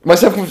 My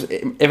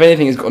self-confidence, if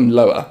anything, has gotten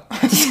lower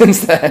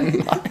since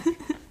then.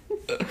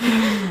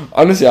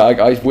 Honestly,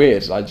 it's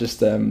weird. I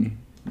just, I mean,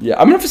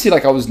 obviously,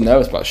 like, I was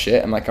nervous about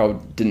shit, and, like,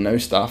 didn't know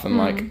stuff, and,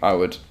 like, I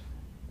would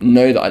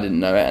know that I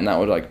didn't know it, and that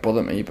would, like,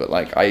 bother me, but,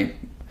 like,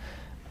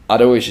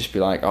 I'd always just be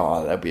like,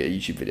 oh, there'll be a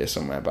YouTube video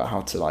somewhere about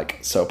how to, like,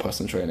 sell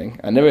personal training.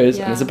 And there is,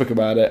 and there's a book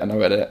about it, and I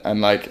read it, and,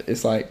 like,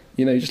 it's like,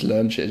 you know, you just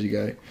learn shit as you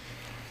go.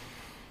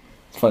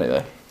 It's funny,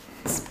 though.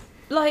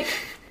 Like,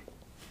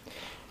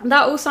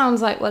 that all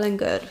sounds, like, well and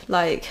good.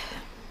 Like,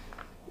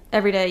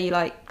 every day you,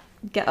 like,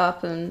 get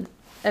up and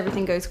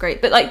everything goes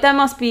great. But, like, there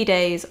must be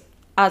days,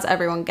 as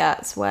everyone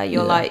gets, where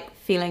you're, like,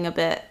 feeling a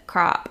bit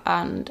crap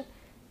and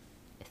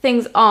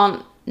things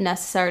aren't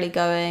necessarily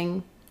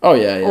going... Oh,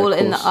 yeah, all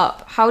in the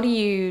up. How do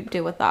you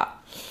deal with that?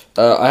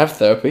 I have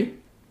therapy.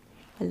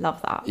 I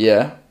love that.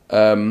 Yeah.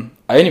 I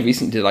only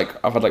recently did, like,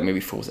 I've had, like, maybe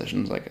 4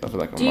 sessions. Like, I've had,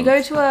 like, do you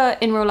go to a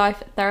in real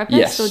life therapist?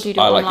 Yes, or do you do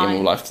it I online? like in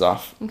real life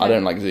stuff. Okay. I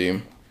don't like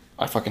Zoom.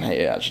 I fucking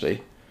hate it,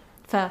 actually.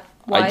 Fair.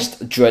 Why? I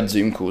just dread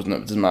Zoom calls, and it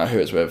doesn't matter who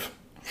it's with.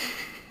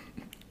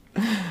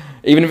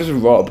 Even if it's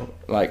with Rob,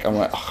 like, I'm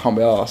like, I can't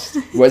be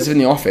arsed. Whereas in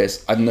the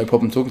office, I have no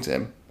problem talking to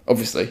him,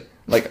 obviously.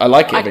 Like, I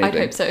like it, if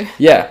anything. I hope so.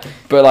 Yeah,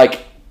 but,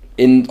 like,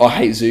 I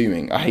hate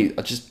Zooming.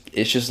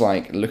 It's just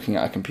like looking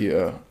at a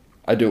computer.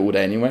 I do it all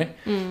day anyway.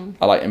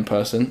 I like in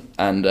person,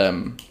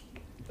 and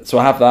so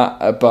I have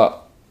that.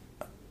 But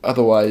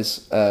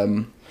otherwise,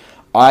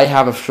 I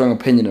have a strong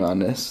opinion around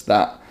this,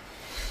 that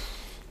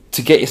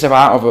to get yourself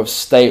out of a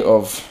state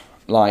of,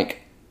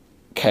 like,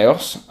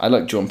 chaos. I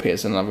like John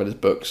Peterson. I've read his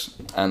books,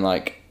 and,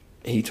 like,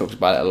 he talks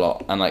about it a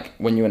lot. And, like,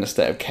 when you're in a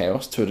state of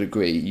chaos, to a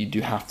degree, you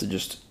do have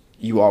to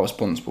you are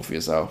responsible for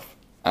yourself,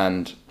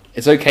 and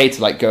it's okay to,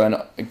 like, go and...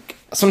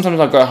 Sometimes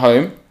I go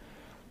home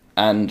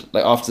and,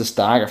 like, after the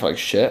stag, I feel like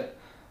shit.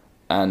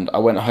 and I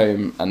went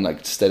home and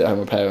like stayed at home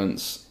with my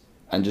parents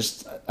and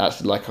just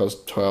acted like I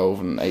was 12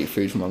 and ate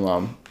food from my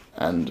mum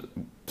and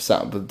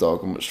sat up with the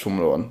dog and watched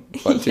Formula 1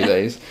 for like 2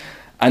 days.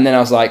 And then I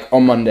was like,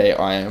 on Monday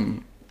I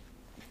am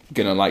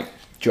gonna like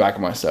drag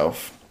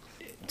myself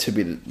to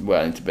be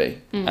where I need to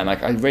be. And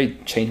like I really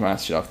changed my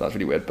attitude after that. That's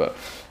really weird, but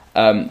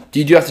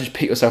you do have to just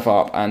pick yourself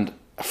up and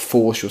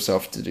force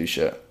yourself to do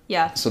shit.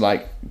 Yeah. So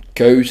like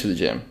go to the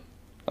gym.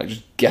 Like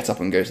just get up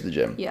and go to the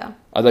gym. Yeah.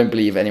 I don't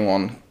believe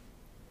anyone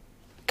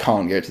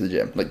can't go to the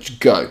gym. Like just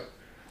go.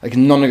 Like a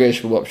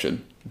non-negotiable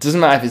option. It doesn't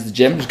matter if it's the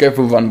gym, just go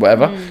for a run,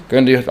 whatever. Go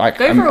and do like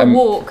go for a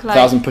walk, like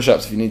 1,000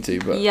 push-ups if you need to,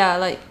 but yeah,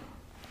 like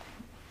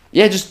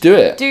yeah, just do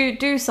it.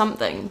 Do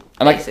something.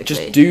 And like basically.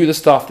 just do the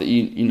stuff that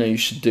you know you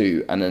should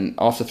do, and then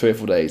after 3 or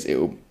 4 days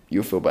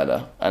you'll feel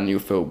better and you'll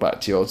feel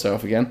back to your old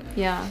self again.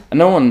 Yeah. And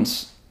no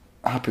one's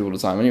happy all the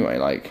time anyway.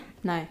 Like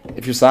no.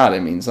 If you're sad,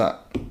 it means that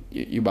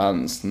you're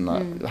balanced and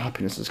like the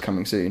happiness is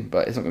coming soon,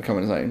 but it's not going to come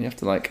on its own. You have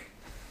to like,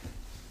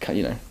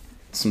 you know,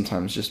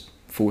 sometimes just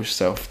force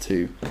yourself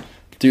to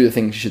do the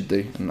things you should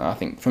do. And I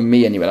think for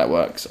me anyway that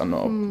works. I'm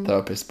not a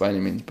therapist by any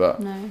means,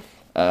 but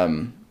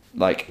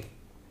like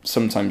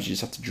sometimes you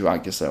just have to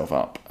drag yourself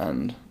up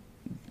and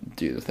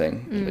do the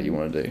thing that you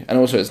want to do. And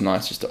also it's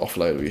nice just to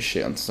offload all your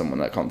shit onto someone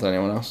that can't tell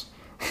anyone else.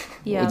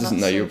 Yeah, or doesn't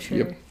know that's so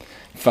your true.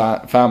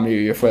 family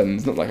or your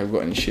friends. Not like I've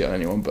got any shit on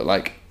anyone, but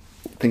like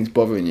things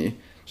bothering you,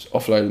 just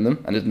offloading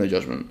them, and there's no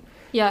judgment.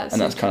 Yeah, and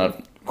that's kind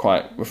of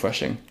quite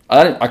refreshing.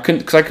 I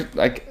couldn't, because I could,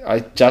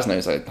 like, Jazz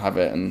knows I have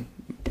it, and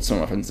some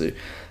of my friends do,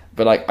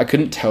 but like I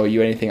couldn't tell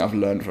you anything I've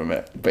learned from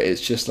it. But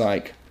it's just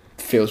like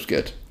feels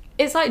good.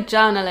 It's like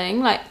journaling.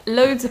 Like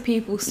loads of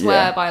people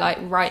swear by like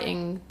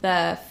writing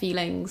their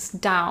feelings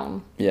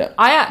down. Yeah.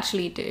 I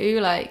actually do.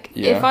 Like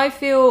if I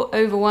feel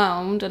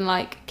overwhelmed and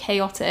like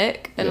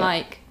chaotic and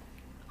like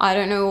I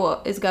don't know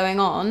what is going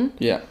on.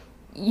 Yeah.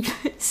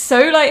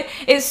 So like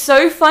it's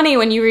so funny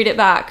when you read it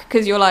back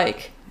because you're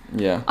like,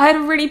 I had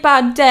a really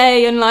bad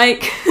day and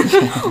like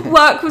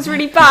work was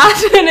really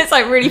bad, and it's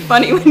like really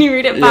funny when you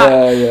read it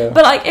back.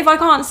 But like if I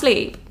can't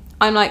sleep,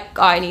 I'm like,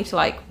 I need to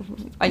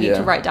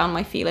write down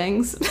my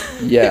feelings.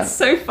 It's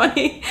so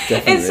funny.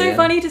 Definitely, it's so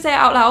funny to say it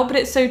out loud, but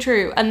it's so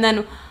true. And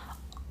then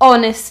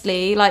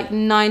honestly, like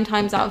 9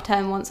 times out of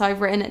 10, once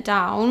I've written it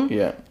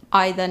down,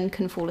 I then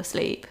can fall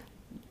asleep.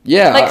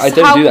 Yeah, like, I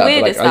don't do that,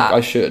 weird but is like, that?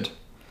 I should.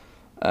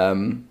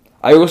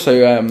 I also,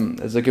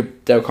 there's like a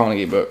Dale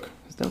Carnegie book.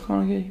 Is it Dale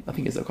Carnegie? I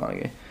think it's Dale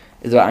Carnegie.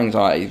 It's about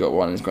anxiety. He's got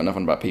one, and it's got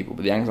nothing about people.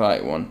 But the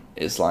anxiety one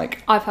is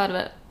like... I've heard of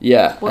it.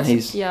 Yeah, and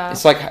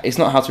it's like, it's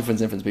not how to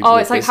influence people. Oh,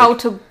 it's like how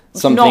to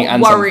something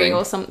not worry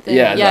or something.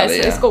 Yeah, exactly,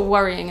 it's got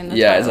worrying in the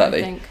title, exactly.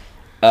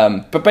 I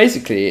think. But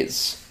basically,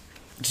 it's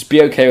just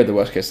be okay with the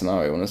worst case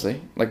scenario,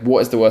 honestly. Like,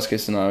 what is the worst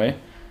case scenario?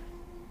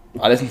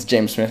 I listened to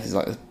James Smith, he's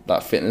like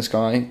that fitness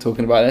guy,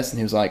 talking about this, and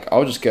he was like,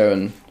 I'll just go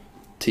and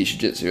teach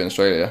jiu-jitsu in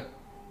Australia.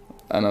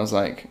 And I was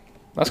like,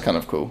 that's kind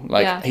of cool.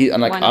 Like,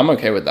 I'm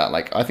okay with that.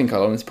 Like, I think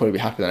I'll honestly probably be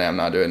happier than I am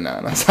now doing that.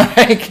 And I was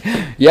like,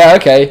 yeah,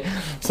 okay.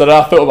 So then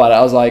I thought about it.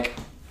 I was like,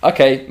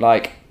 okay,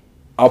 like,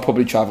 I'll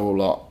probably travel a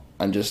lot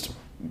and just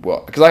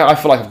work. Because I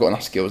feel like I've got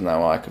enough skills now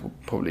where I could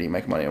probably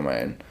make money on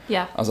my own.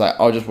 Yeah. I was like,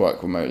 I'll just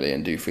work remotely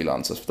and do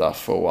freelancer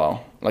stuff for a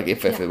while. Like,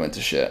 if it went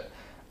to shit.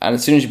 And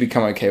as soon as you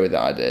become okay with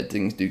that idea,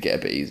 things do get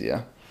a bit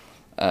easier.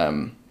 I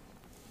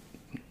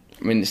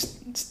mean, it's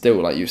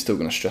still, like, you're still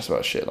going to stress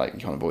about shit. Like, you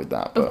can't avoid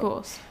that. But, of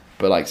course.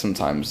 But, like,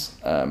 sometimes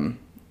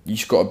you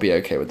just got to be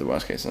okay with the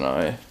worst case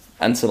scenario.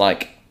 And so,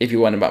 like, if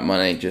you're worrying about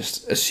money,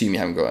 just assume you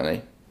haven't got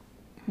any.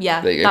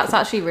 Yeah, that's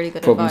actually really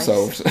good problem advice.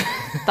 Solved.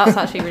 That's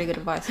actually really good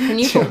advice. Can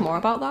you talk more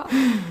about that?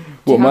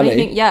 What, money?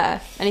 Anything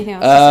else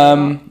to say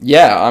about?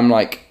 Yeah, I'm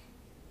like...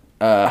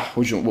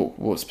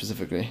 what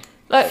specifically?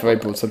 Like, very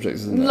broad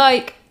subjects, isn't it?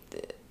 Like...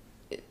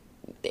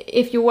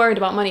 If you're worried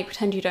about money,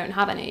 pretend you don't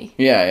have any.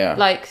 Yeah.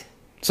 Like...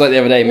 So like the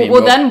other day,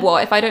 then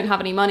what? If I don't have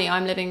any money,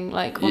 I'm living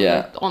like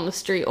on the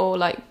street or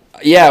like...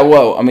 Yeah,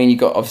 well, I mean, you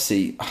got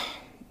obviously...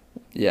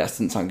 Yeah, it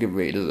doesn't sound good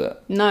really, does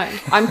it? No,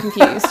 I'm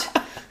confused.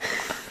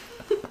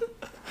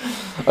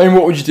 I mean,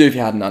 what would you do if you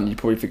had none? You'd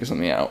probably figure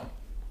something out.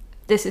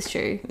 This is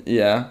true.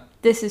 Yeah.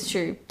 This is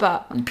true,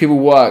 but...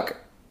 People are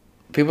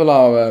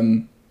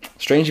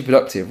strangely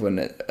productive when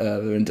they're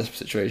in a desperate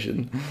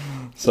situation.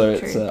 So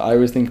it's I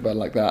always think about it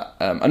like that.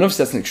 And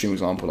obviously that's an extreme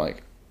example,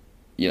 like,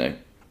 you know,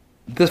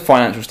 the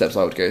financial steps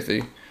I would go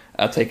through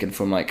are taken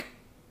from like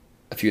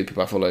a few of the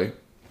people I follow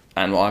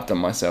and what I've done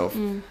myself.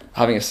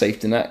 Having a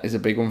safety net is a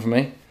big one for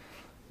me.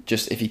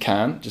 Just if you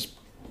can, just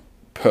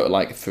put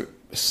like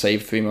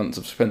save 3 months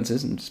of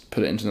expenses and just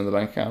put it into another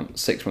bank account.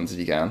 6 months if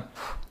you can,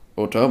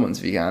 or 12 months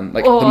if you can.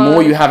 Like the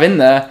more you have in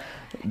there,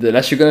 the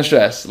less you're going to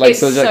stress. Like, it's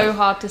so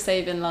hard to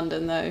save in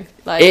London though.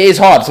 Like, it is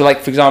hard. So like,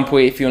 for example,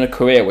 if you're in a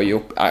career where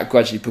you're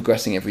gradually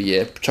progressing every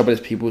year, the trouble is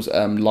people's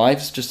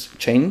lives just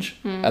change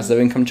as their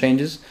income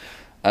changes,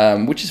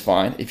 which is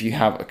fine if you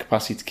have a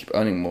capacity to keep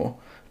earning more.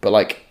 But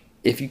like,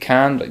 if you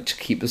can, like, just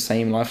keep the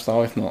same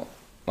lifestyle, if not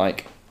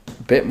like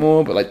a bit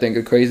more, but like don't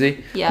go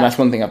crazy. Yeah. And that's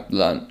one thing I've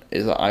learned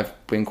is that I've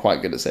been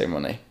quite good at saving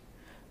money.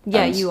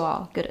 Yeah, And you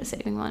are good at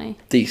saving money.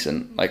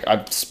 decent. Like,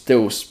 I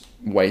still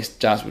waste...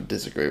 Jazz would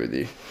disagree with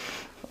you.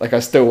 Like, I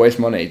still waste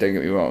money, don't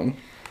get me wrong.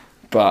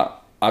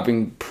 But I've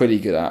been pretty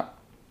good at...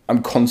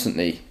 I'm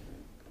constantly,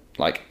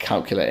 like,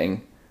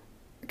 calculating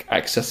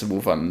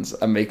accessible funds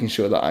and making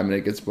sure that I'm in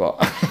a good spot.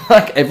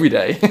 Like, every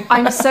day.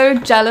 I'm so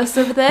jealous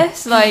of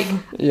this. Like,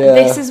 Yeah.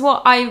 this is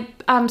what I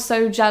am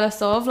so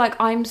jealous of. Like,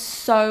 I'm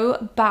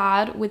so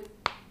bad with...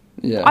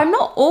 Yeah. I'm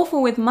not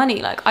awful with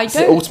money. Like, It's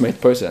the automated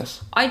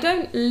process. I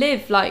don't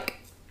live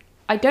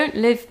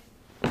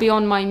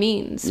beyond my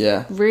means.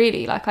 Yeah.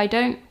 Really. Like, I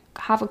don't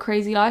have a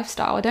crazy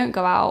lifestyle. I don't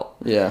go out.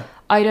 Yeah.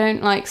 I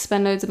don't, like,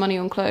 spend loads of money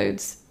on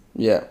clothes.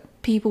 Yeah.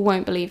 People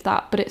won't believe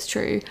that, but it's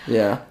true.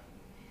 Yeah.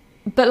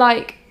 But,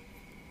 like,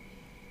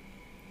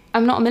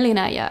 I'm not a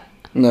millionaire yet.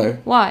 No.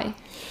 Why?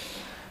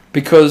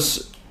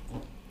 Because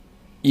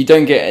you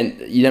don't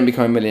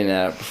become a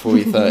millionaire before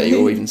you're 30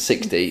 or even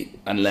 60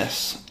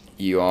 unless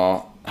you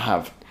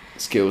have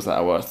skills that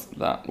are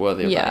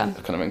worthy of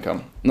that kind of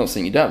income. Not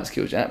saying you don't have the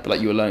skills yet, but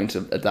like you're learning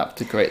to adapt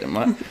to create them,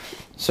 right?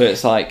 So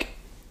it's like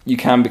you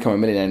can become a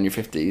millionaire in your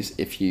 50s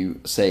if you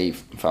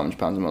save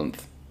 £500 a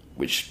month,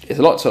 which is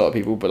a lot to a lot of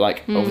people, but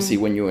like obviously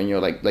when you're in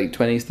your like late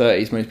 20s,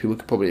 30s, most people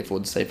could probably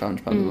afford to save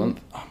 £500 a month.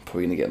 I'm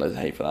probably going to get loads of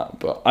hate for that,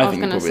 but I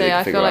think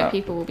I feel like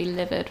people will be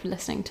livid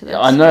listening to this.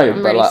 Yeah, I know,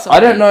 I'm but really like sorry. I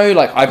don't know,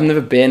 like I've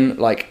never been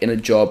like in a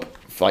job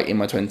like in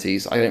my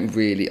 20s.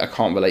 I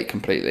can't relate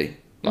completely.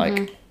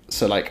 Like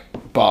so like,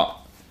 but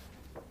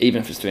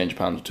even if it's £300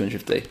 or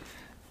 250,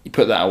 you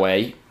put that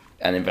away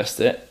and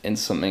invest it in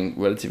something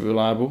relatively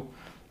reliable.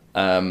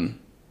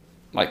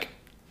 Like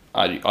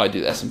I do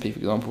the S&P, for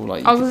example.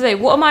 Like I was gonna say,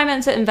 what am I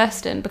meant to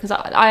invest in? Because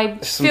I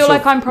feel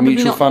like I'm probably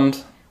mutual not.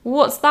 fund.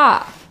 What's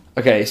that?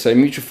 Okay, so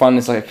mutual fund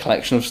is like a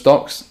collection of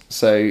stocks.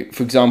 So,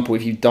 for example,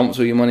 if you dumped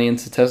all your money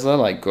into Tesla,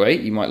 like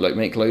great, you might like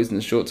make loads in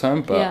the short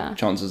term, but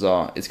chances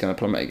are it's going to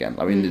plummet again.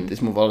 I mean,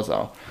 it's more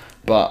volatile.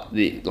 But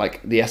the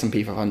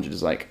S&P 500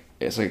 is like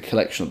it's like a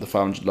collection of the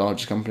 500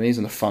 largest companies,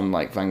 and a fund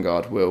like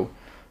Vanguard will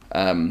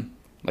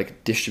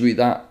like distribute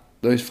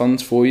those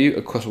funds for you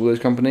across all those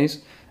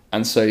companies,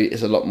 and so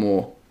it's a lot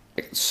more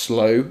like,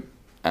 slow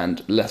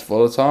and less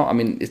volatile. I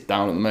mean, it's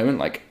down at the moment.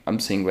 Like I'm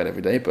seeing red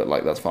every day, but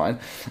like that's fine.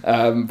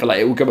 But like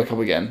it will go back up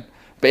again.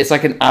 But it's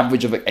like an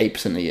average of like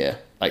 8% a year.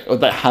 Like or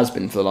that has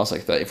been for the last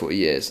like 30, 40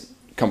 years.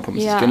 Can't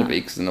promise it's going to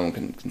be because no one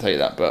can tell you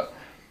that. But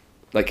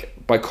like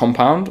by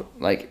compound,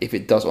 like if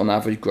it does on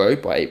average grow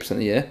by 8%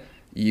 a year,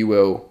 you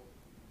will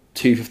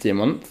 $250 a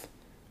month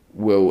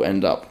will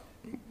end up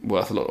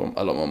worth a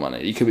lot more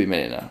money. You could be a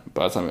millionaire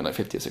by the time you're like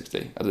 50 or 60.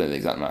 I don't know the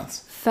exact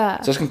maths. Fair.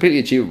 So it's completely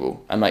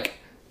achievable. And like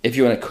if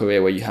you're in a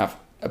career where you have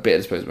a bit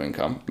of disposable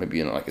income, maybe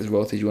you're not like as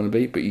wealthy as you want to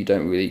be, but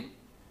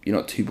you're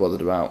not too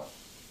bothered about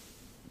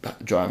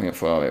driving a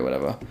Ferrari or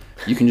whatever.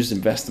 You can just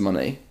invest the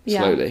money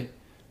slowly,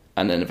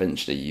 and then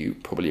eventually you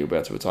probably will be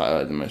able to retire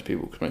earlier than most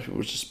people, because most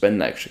people just spend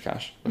the extra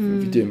cash. If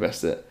you do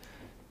invest it,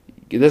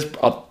 there's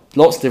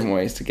lots of different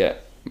ways to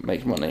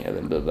make money at the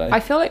end of the day. I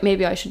feel like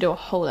maybe I should do a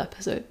whole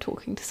episode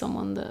talking to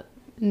someone that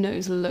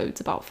knows loads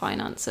about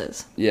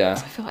finances. Yeah.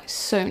 I feel like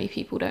so many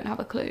people don't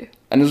have a clue.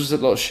 And there's just a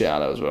lot of shit out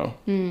there as well.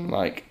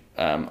 Like,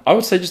 I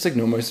would say just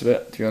ignore most of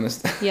it, to be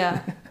honest.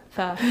 Yeah,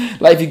 fair.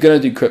 Like, if you're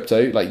going to do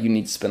crypto, like, you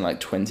need to spend,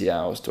 like, 20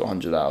 hours to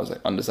 100 hours,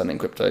 like, understanding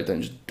crypto.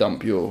 Don't just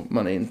dump your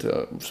money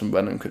into some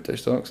random crypto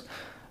stocks.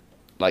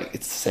 Like,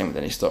 it's the same with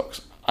any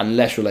stocks.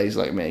 Unless you're lazy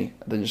like me,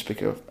 then just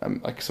pick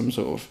like, some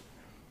sort of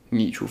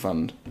mutual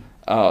fund.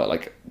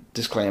 Like,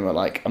 disclaimer,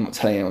 like, I'm not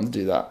telling anyone to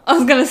do that. I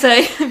was going to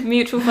say,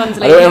 mutual funds.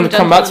 I don't want them to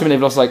come back to me and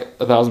they've lost, like,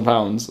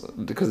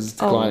 £1,000 because it's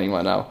declining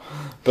right now.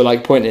 But,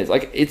 like, point is,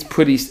 like,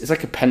 it's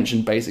like a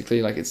pension,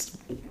 basically. Like, it's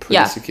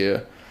pretty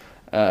secure.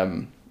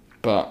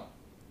 But,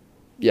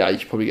 yeah, you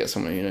should probably get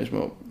someone who knows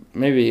more.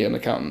 Maybe an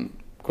accountant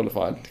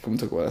qualified to come and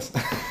talk about this.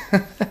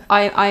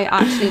 I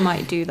actually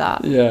might do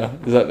that. Yeah,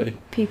 exactly.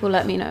 People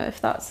let me know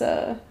if that's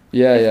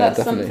that's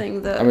definitely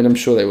something that. I mean, I'm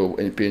sure they will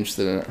be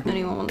interested in it.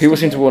 Anyone wants People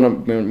to seem do to want to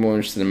be more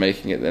interested in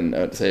making it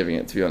than saving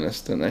it, to be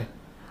honest, don't they?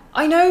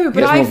 I know,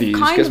 but Gets more views,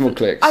 gets more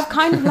clicks. I've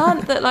kind of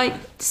learned that like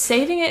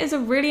saving it is a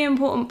really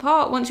important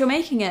part once you're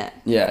making it.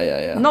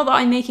 Yeah. Not that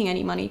I'm making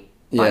any money,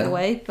 by the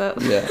way,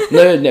 but yeah,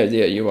 no,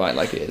 yeah, you're right.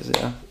 Like it is,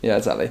 yeah,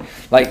 exactly.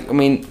 Like I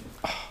mean,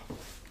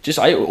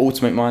 I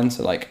automate mine.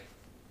 So like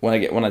when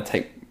I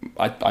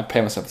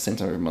pay myself the same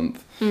time every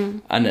month,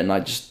 and then I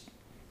just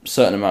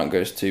certain amount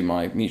goes to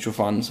my mutual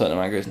fund, certain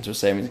amount goes into a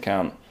savings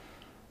account.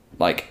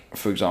 Like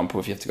for example,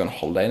 if you have to go on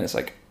holiday and it's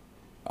like,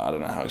 I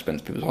don't know how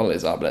expensive people's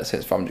holidays are, but let's say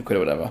it's £500 or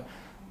whatever.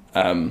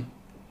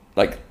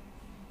 Like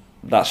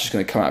that's just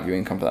going to come out of your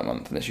income for that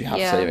month unless you have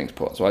a savings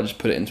pot. So I just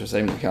put it into a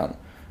savings account,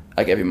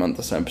 like every month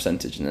a certain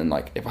percentage, and then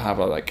like if I have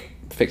like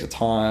fix a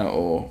tire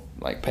or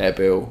like pay a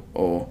bill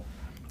or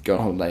go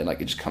on holiday,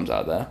 like it just comes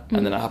out of there.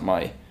 And then I have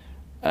my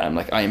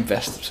like I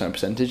invest a certain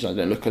percentage and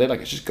I don't look at it, like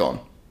it's just gone.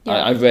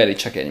 I rarely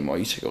check it anymore. I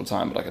used to check it all the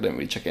time, but like I don't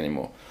really check it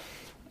anymore.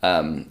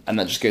 And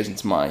that just goes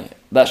into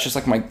that's just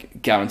like my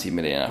guaranteed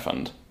millionaire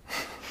fund.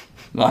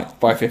 Like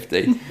by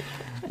 50.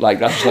 Like,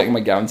 that's just like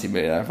my guaranteed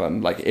millionaire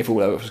fund. Like, if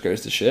all else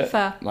goes to shit,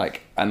 Fair.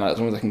 like, and like, as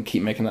long as I can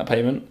keep making that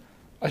payment,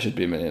 I should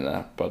be a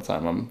millionaire by the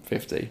time I'm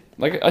 50.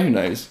 Like, who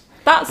knows?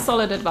 That's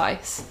solid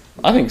advice.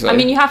 I think so. I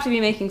mean, you have to be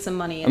making some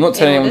money. I'm not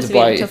telling anyone to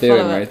buy be able Ethereum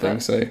follow or it, anything,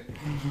 but- so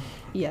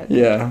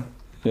Yeah.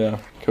 yeah,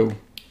 cool.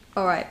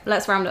 All right,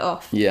 let's round it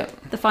off. Yeah.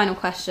 The final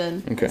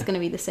question Okay. is going to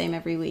be the same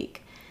every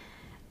week.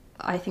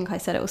 I think I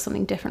said it was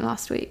something different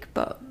last week,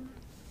 but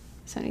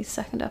it's only the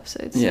second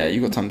episode. So Yeah,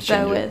 you got time to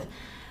bear change it.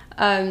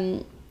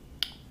 with.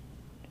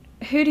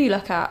 Who do you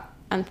look at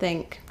and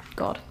think,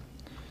 God,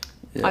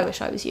 Yeah. I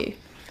wish I was you?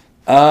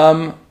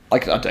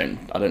 Like, I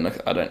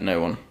don't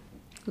know one.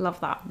 Love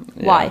that.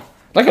 Yeah. Why?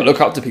 Like, I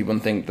look up to people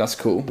and think that's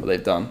cool what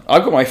they've done.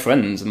 I've got my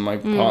friends and my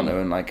partner,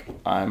 and like,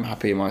 I'm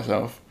happy in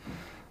myself.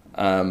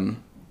 And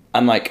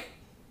like,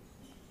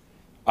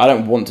 I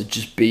don't want to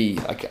just be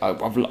like,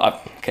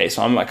 okay,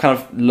 so I'm like kind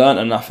of learnt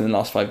enough in the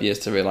last 5 years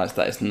to realise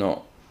that it's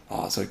not.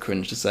 Oh, it's so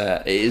cringe to say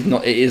it. It is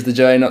not. It is the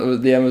journey,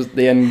 not the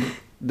end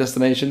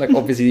destination. Like,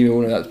 obviously, we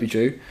all know that to be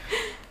true.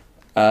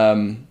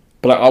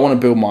 But like, I want to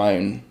build my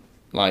own,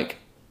 like,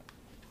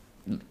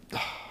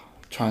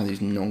 trying to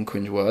use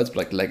non-cringe words, but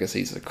like,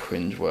 legacy is a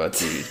cringe word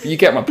to use. But you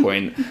get my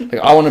point.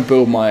 Like, I want to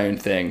build my own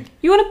thing.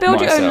 You want to build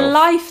your own myself.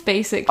 life,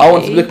 basically. I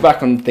want to look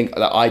back and think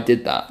that I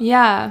did that.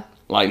 Yeah.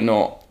 Like,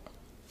 not,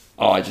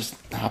 oh, I just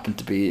happened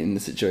to be in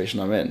the situation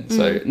I'm in.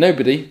 So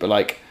nobody, but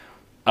like,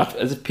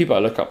 as people I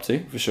look up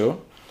to for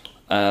sure.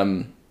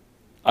 I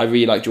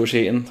really like George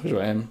Heaton. Talked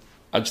about him.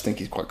 I just think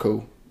he's quite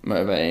cool,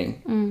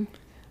 motivating.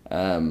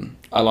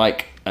 I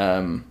like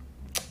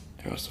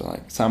who else do I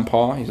like? Sam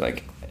Parr.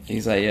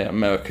 He's a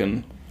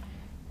American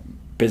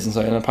business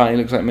owner. Apparently,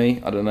 he looks like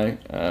me. I don't know.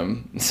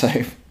 So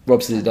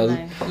Rob says he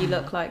doesn't. You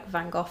look like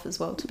Van Gogh as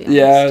well, to be honest.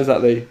 Yeah,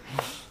 exactly.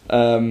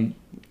 And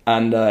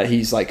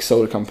he's like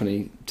sold a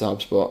company to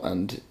HubSpot,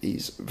 and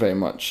he's very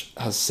much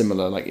has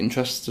similar like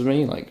interests to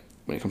me, like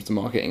when it comes to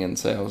marketing and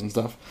sales and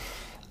stuff.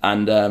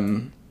 And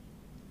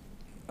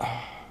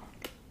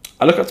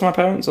I look up to my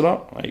parents a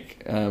lot.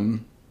 Like,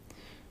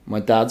 my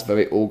dad's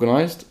very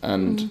organised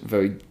and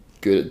very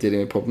good at dealing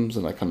with problems,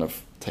 and I kind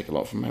of take a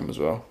lot from him as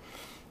well.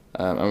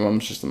 And my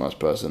mum's just a nice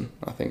person.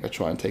 I think I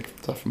try and take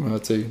stuff from her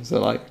too. So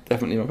like,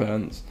 definitely my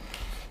parents.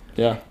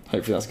 Yeah,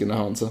 hopefully that's a good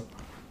enough answer.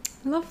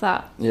 I love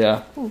that.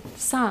 Yeah. Oh,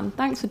 Sam,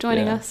 thanks for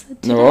joining us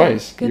today. No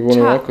worries. Good You're more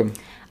than chat. welcome.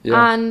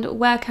 Yeah. And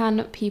where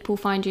can people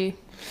find you?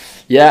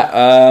 Yeah,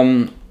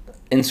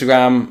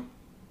 Instagram,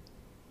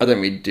 I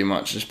don't really do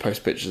much, just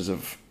post pictures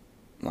of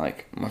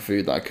like my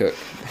food that I cook.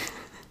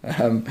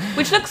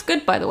 Which looks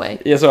good, by the way.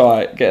 Yeah, it's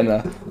alright, getting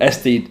there.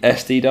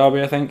 SD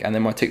Darby, I think, and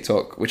then my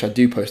TikTok, which I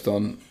do post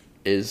on,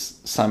 is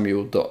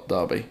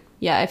samuel.darby.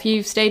 Yeah, if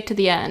you've stayed to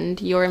the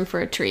end, you're in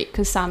for a treat,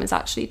 because Sam is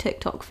actually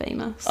TikTok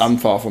famous. I'm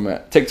far from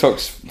it.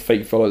 TikTok's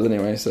fake followers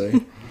anyway, so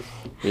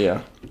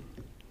yeah.